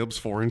you get Caleb's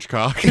 4-inch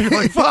cock. And you're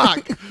like,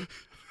 fuck.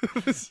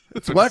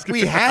 It's what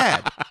we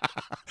had.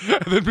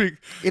 And then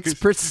It's Because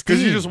pristine.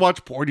 you just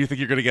watch porn, you think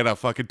you're going to get a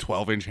fucking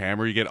 12-inch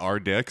hammer. You get our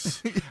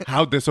dicks.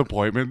 How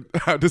disappointed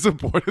they're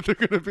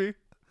going to be.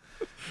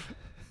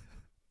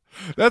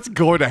 That's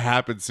going to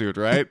happen soon,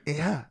 right?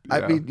 Yeah. Yeah.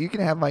 I mean, you can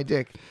have my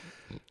dick.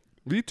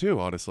 Me too,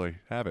 honestly.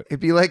 Have it.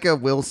 It'd be like a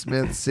Will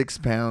Smith 6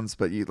 pounds,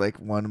 but you like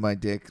one of my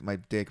dick,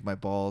 my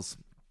balls.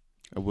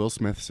 A Will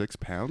Smith 6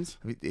 pounds?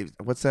 I mean,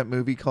 what's that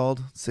movie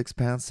called? 6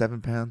 pounds, 7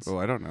 pounds? Oh,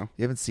 I don't know.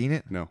 You haven't seen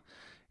it? No,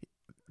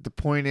 The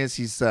point is,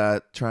 he's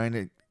trying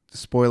to.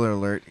 Spoiler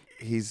alert.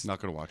 He's not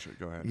going to watch it.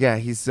 Go ahead. yeah.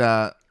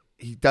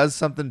 He does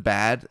something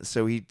bad,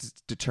 so he's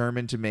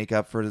determined to make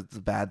up for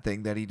the bad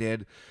thing that he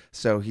did.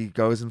 So he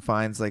goes and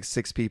finds like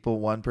 6 people.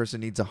 One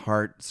person needs a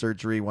heart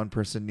surgery. One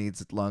person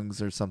needs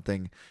lungs or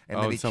something,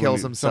 and then he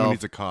kills himself. Someone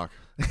needs a cock.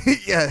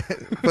 Yeah,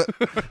 but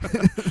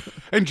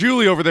And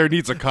Julie over there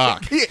needs a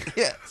cock.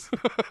 yes.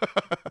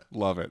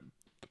 Love it.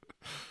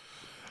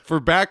 For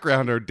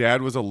background, our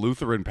dad was a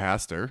Lutheran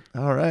pastor.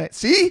 All right.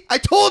 See, I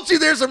told you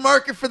there's a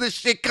market for this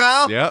shit,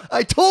 Kyle. Yeah.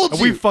 I told And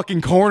you. we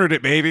fucking cornered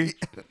it, baby.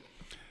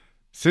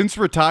 Since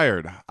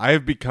retired, I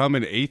have become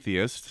an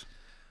atheist.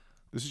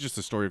 This is just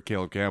the story of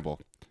Caleb Campbell.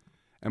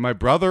 And my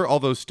brother,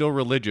 although still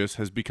religious,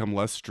 has become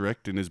less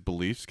strict in his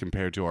beliefs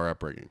compared to our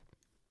upbringing.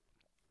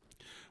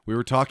 We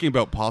were talking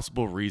about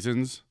possible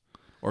reasons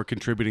or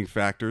contributing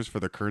factors for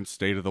the current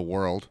state of the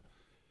world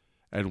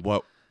and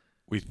what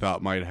we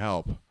thought might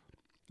help.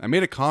 I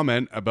made a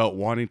comment about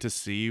wanting to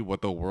see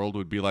what the world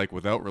would be like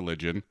without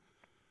religion,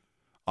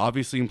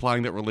 obviously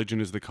implying that religion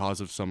is the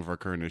cause of some of our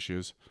current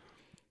issues.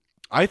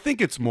 I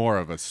think it's more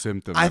of a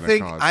symptom than a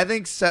cause. I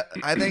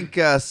think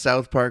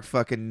South Park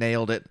fucking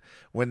nailed it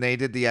when they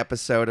did the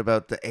episode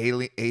about the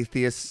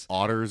atheists.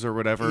 Otters or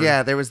whatever.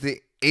 Yeah, there was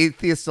the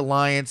Atheist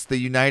Alliance, the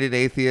United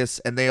Atheists,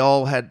 and they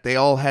all had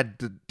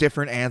the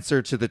different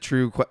answer to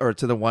the or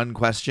to the one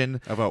question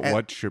About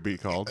what should be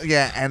called.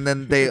 Yeah, and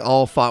then they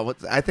all fought.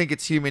 I think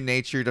it's human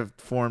nature to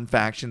form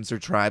factions or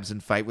tribes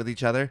and fight with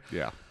each other.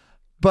 Yeah.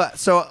 But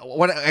so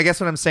what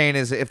I'm saying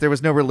is, if there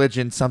was no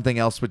religion, something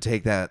else would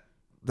take that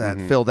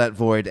fill that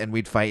void, and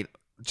we'd fight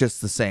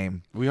just the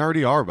same. We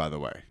already are, by the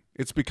way.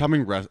 It's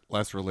becoming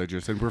less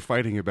religious, and we're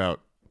fighting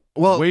about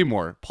Well, way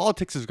more.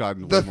 Politics has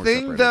gotten the way more thing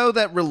separated. though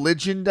that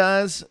religion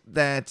does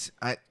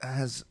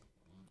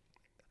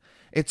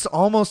it's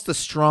almost the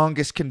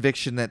strongest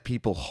conviction that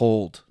people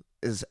hold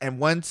is, and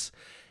once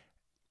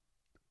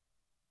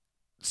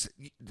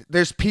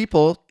there's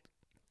people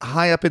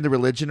high up in the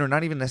religion, or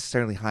not even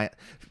necessarily high.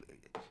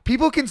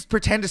 People can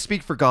pretend to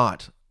speak for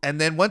God. And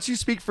then once you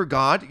speak for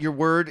God, your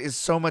word is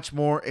so much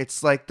more.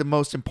 It's like the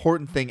most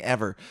important thing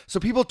ever. So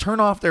people turn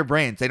off their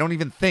brains. They don't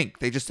even think.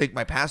 They just think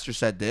my pastor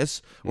said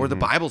this or the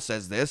Bible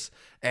says this.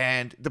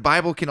 And the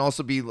Bible can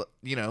also be,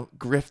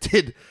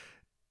 grifted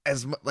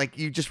as like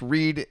you just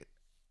read.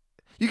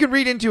 You can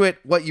read into it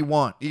what you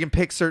want. You can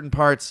pick certain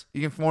parts.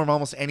 You can form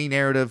almost any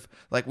narrative.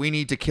 Like we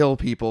need to kill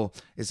people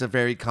is a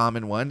very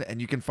common one. And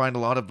you can find a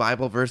lot of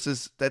Bible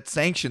verses that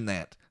sanction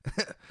that.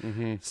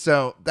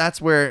 So that's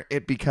where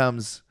it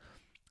becomes,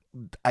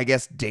 I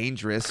guess,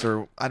 dangerous,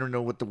 or I don't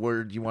know what the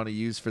word you want to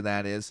use for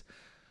that is.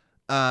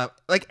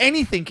 Like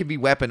anything can be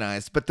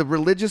weaponized, but the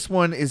religious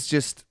one is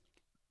just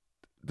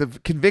the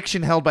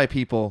conviction held by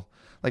people,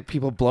 like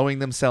people blowing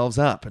themselves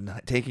up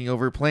and taking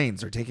over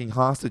planes or taking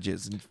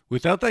hostages. And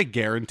without that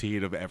guarantee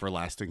of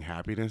everlasting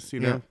happiness,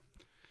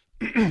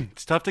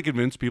 it's tough to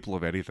convince people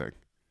of anything.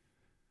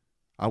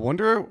 I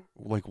wonder,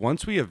 like,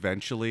 once we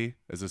eventually,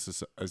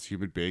 as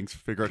human beings,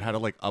 figure out how to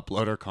like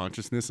upload our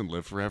consciousness and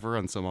live forever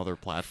on some other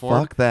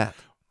platform.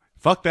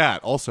 Fuck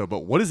that. Also,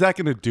 but what is that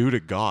going to do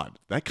to God?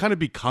 That kind of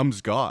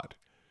becomes God.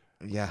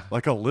 Yeah,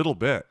 like a little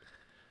bit.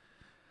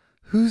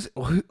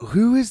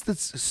 Who is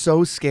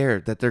so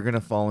scared that they're going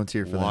to fall into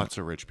your? Lots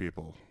of rich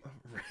people.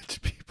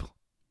 Rich people.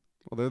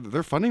 Well,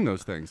 they're funding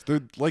those things.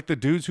 They're like the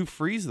dudes who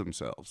freeze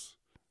themselves.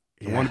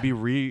 They want to be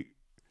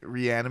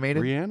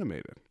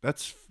reanimated.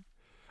 That's.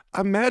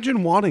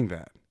 Imagine wanting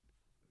that.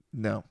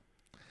 No.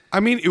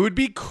 I mean, it would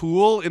be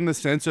cool in the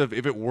sense of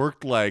if it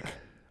worked like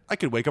I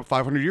could wake up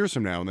 500 years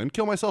from now and then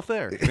kill myself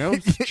there,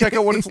 check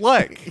out what it's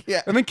like,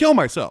 and then kill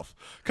myself.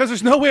 Because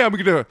there's no way I'm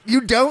going to...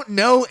 You don't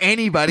know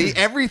anybody.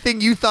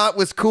 Everything you thought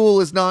was cool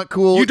is not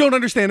cool. You don't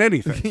understand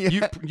anything.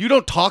 You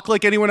don't talk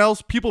like anyone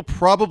else. People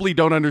probably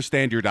don't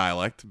understand your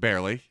dialect,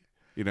 barely,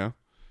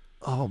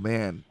 Oh,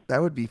 man.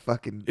 That would be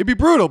fucking... It'd be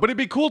brutal, but it'd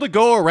be cool to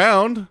go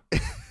around,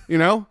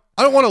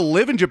 I don't want to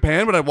live in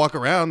Japan, but I'd walk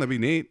around. That'd be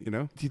neat,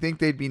 Do you think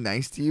they'd be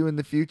nice to you in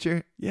the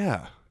future?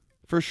 Yeah,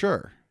 for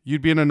sure.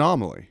 You'd be an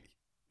anomaly.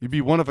 You'd be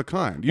one of a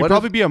kind. You'd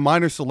probably be a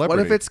minor celebrity.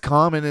 What if it's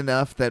common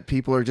enough that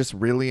people are just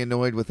really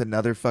annoyed with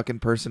another fucking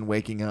person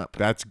waking up?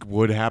 That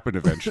would happen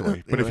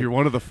eventually. But if you're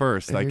one of the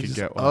first, I could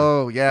get one.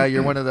 Oh, yeah,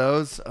 you're one of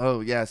those? Oh,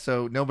 yeah,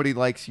 so nobody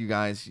likes you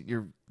guys.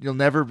 You'll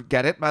never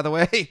get it, by the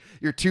way.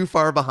 You're too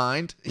far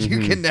behind. You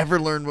can never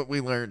learn what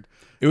we learned.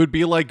 It would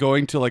be like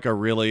going to like a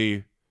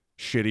really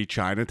shitty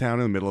Chinatown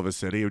in the middle of a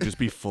city. It would just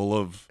be full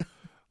of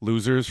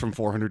losers from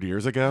 400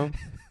 years ago.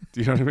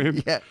 Do you know what I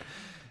mean? Yeah.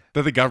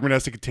 That the government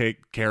has to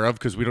take care of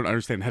because we don't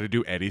understand how to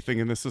do anything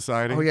in this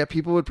society. Oh, yeah.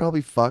 People would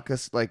probably fuck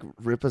us, like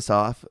rip us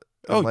off.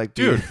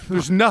 Dude,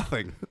 there's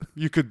nothing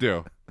you could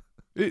do.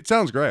 It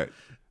sounds great.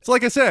 It's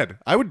like I said,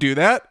 I would do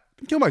that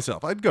and kill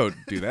myself. I'd go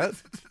do that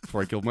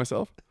before I killed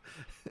myself.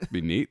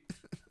 Be neat.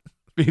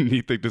 Be a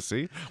neat thing to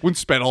see. Wouldn't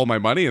spend all my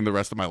money and the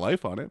rest of my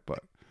life on it, but.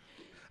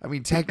 I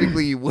mean,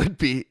 technically you would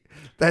be.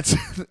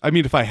 I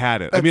mean, if I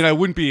had it. I mean, I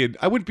wouldn't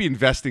be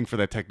investing for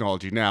that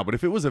technology now, but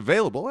if it was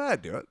available,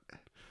 I'd do it.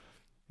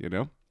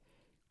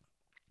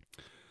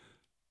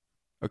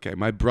 Okay,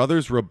 my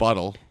brother's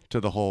rebuttal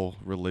to the whole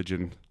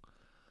religion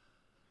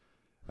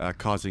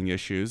causing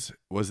issues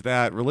was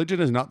that religion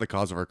is not the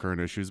cause of our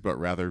current issues, but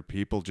rather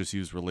people just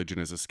use religion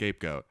as a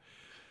scapegoat.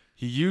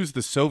 He used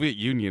the Soviet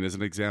Union as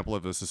an example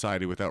of a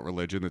society without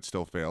religion that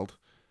still failed.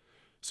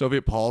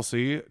 Soviet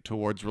policy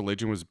towards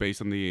religion was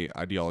based on the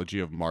ideology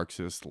of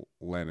Marxist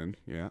Lenin,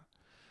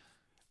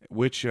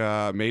 which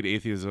made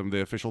atheism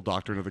the official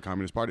doctrine of the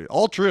Communist Party.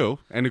 All true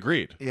and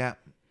agreed. Yeah.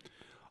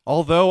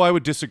 Although I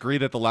would disagree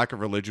that the lack of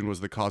religion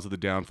was the cause of the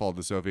downfall of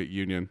the Soviet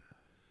Union,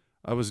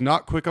 I was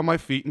not quick on my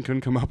feet and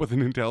couldn't come up with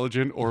an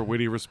intelligent or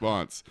witty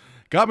response.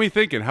 Got me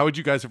thinking, how would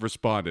you guys have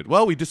responded?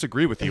 Well, we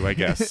disagree with you, I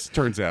guess,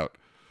 turns out.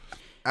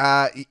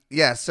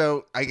 Yeah,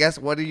 so I guess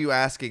what are you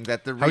asking? How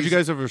would you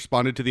guys have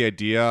responded to the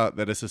idea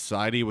that a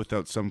society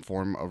without some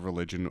form of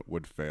religion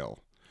would fail?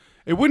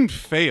 It wouldn't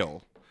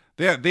fail.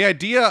 The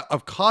idea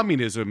of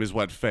communism is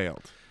what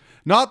failed.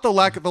 Not the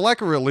lack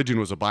of religion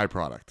was a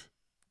byproduct.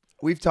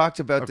 We've talked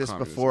about this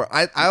before.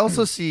 I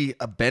also see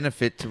a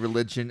benefit to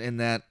religion in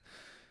that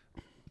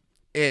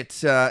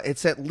it's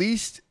at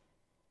least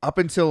up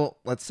until,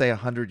 let's say,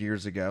 100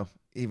 years ago,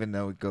 even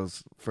though it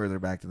goes further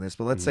back than this,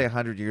 but let's say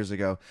 100 years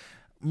ago,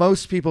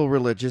 most people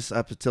religious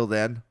up until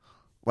then,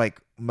 I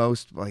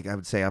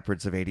would say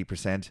upwards of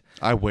 80%.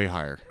 Way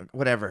higher.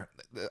 Whatever.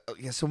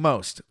 Yeah, so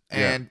most.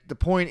 And the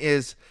point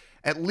is,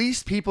 at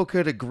least people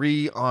could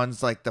agree on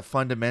like the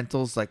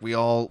fundamentals, like we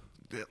all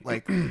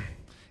like.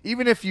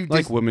 Even if you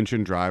like women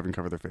shouldn't drive and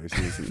cover their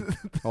faces and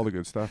all the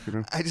good stuff,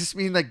 I just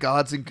mean that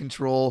God's in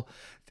control.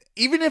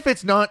 Even if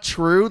it's not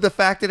true, the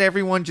fact that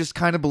everyone just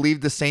kind of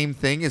believed the same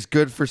thing is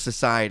good for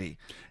society.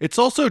 It's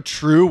also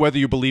true whether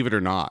you believe it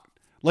or not.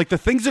 Like the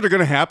things that are going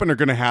to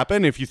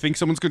happen if you think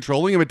someone's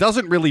controlling them. It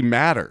doesn't really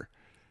matter.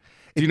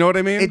 Do you know what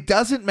I mean? It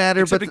doesn't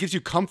matter, except but it gives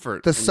you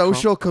comfort. The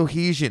social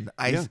cohesion.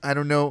 I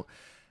don't know.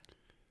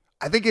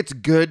 I think it's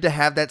good to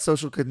have that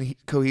social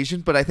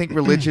cohesion, but I think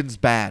religion's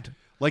bad.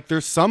 Like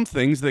there's some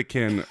things that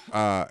can,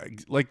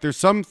 there's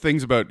some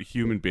things about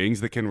human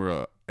beings that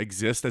can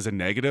exist as a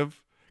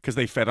negative because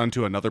they fed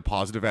onto another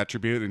positive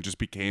attribute and just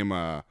became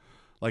a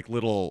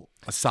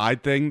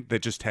side thing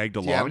that just tagged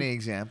along. Do you have any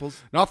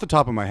examples? Not off the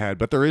top of my head,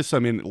 but there is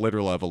some in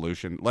literal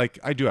evolution. Like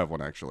I do have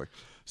one actually.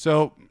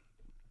 So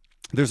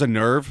there's a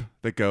nerve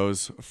that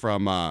goes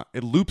from,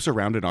 it loops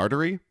around an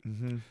artery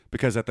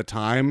because at the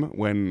time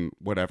when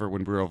we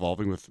were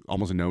evolving with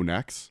almost no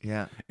necks,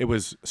 it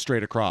was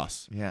straight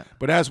across. Yeah.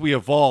 But as we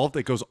evolved,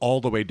 it goes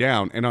all the way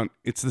down, and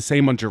it's the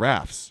same on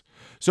giraffes.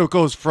 So it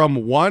goes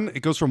from one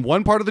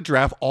part of the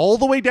giraffe all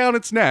the way down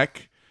its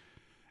neck,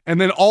 and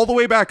then all the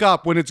way back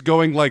up when it's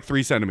going like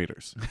 3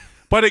 centimeters.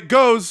 But it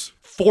goes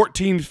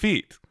 14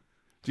 feet.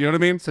 Do you know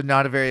what I mean? So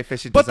not a very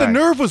efficient But design. the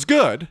nerve was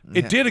good.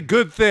 It did a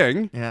good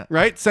thing,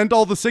 right? Sent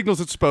all the signals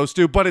it's supposed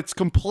to, but it's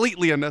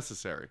completely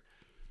unnecessary.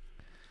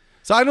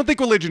 So I don't think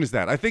religion is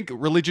that. I think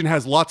religion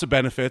has lots of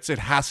benefits. It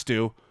has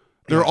to.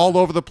 They're all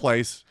over the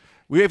place.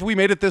 If we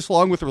made it this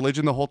long with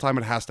religion the whole time,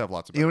 it has to have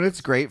lots of benefits. You know what it's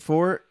great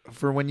for?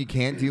 For when you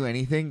can't do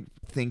anything,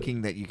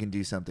 thinking that you can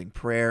do something.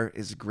 Prayer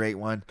is a great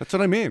one. That's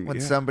what I mean. When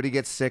somebody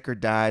gets sick or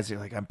dies, you're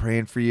like, I'm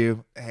praying for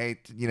you. Hey,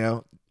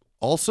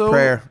 also,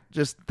 prayer,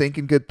 just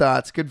thinking good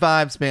thoughts, good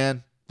vibes,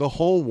 man. The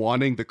whole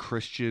wanting the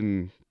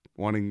country,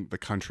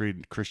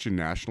 Christian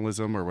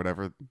nationalism or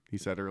whatever he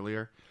said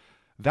earlier,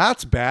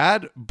 that's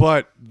bad.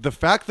 But the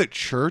fact that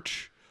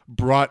church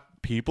brought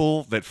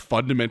people that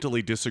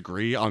fundamentally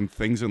disagree on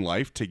things in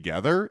life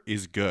together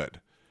is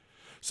good.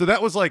 So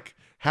that was like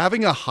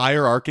having a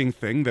hierarching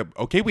thing that,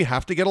 okay, we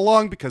have to get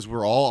along because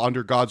we're all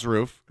under God's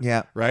roof.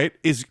 Yeah. Right?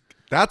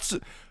 That's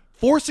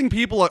forcing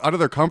people out of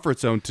their comfort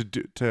zone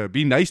to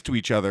be nice to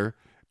each other,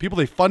 people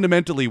they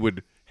fundamentally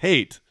would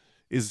hate,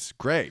 is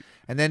great.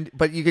 And then,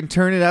 but you can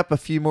turn it up a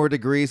few more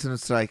degrees, and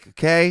it's like,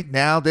 okay,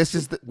 now this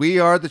is we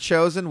are the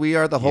chosen, we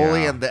are the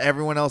holy, and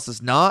everyone else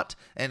is not.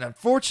 And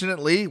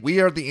unfortunately, we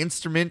are the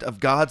instrument of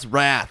God's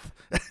wrath.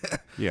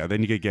 Yeah,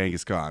 then you get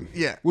Genghis Khan.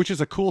 Yeah, which is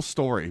a cool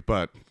story,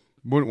 but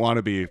wouldn't want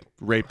to be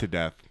raped to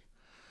death.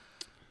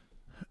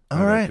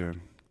 All right.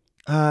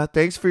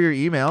 Thanks for your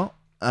email.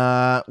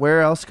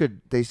 Where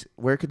could they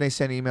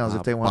send emails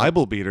if they want?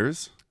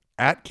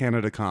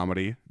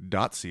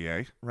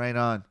 BibleBeaters@canadacomedy.ca. Right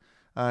on.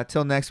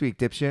 Till next week,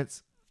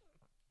 dipshits.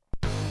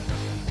 I'll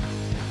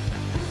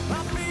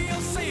be your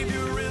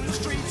savior in the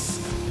streets.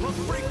 We'll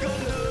break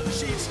under the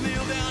sheets,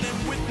 kneel down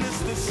and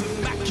witness this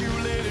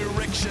immaculate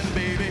erection,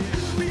 baby.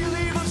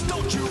 Believers,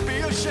 don't you be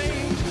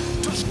ashamed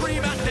to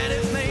scream out.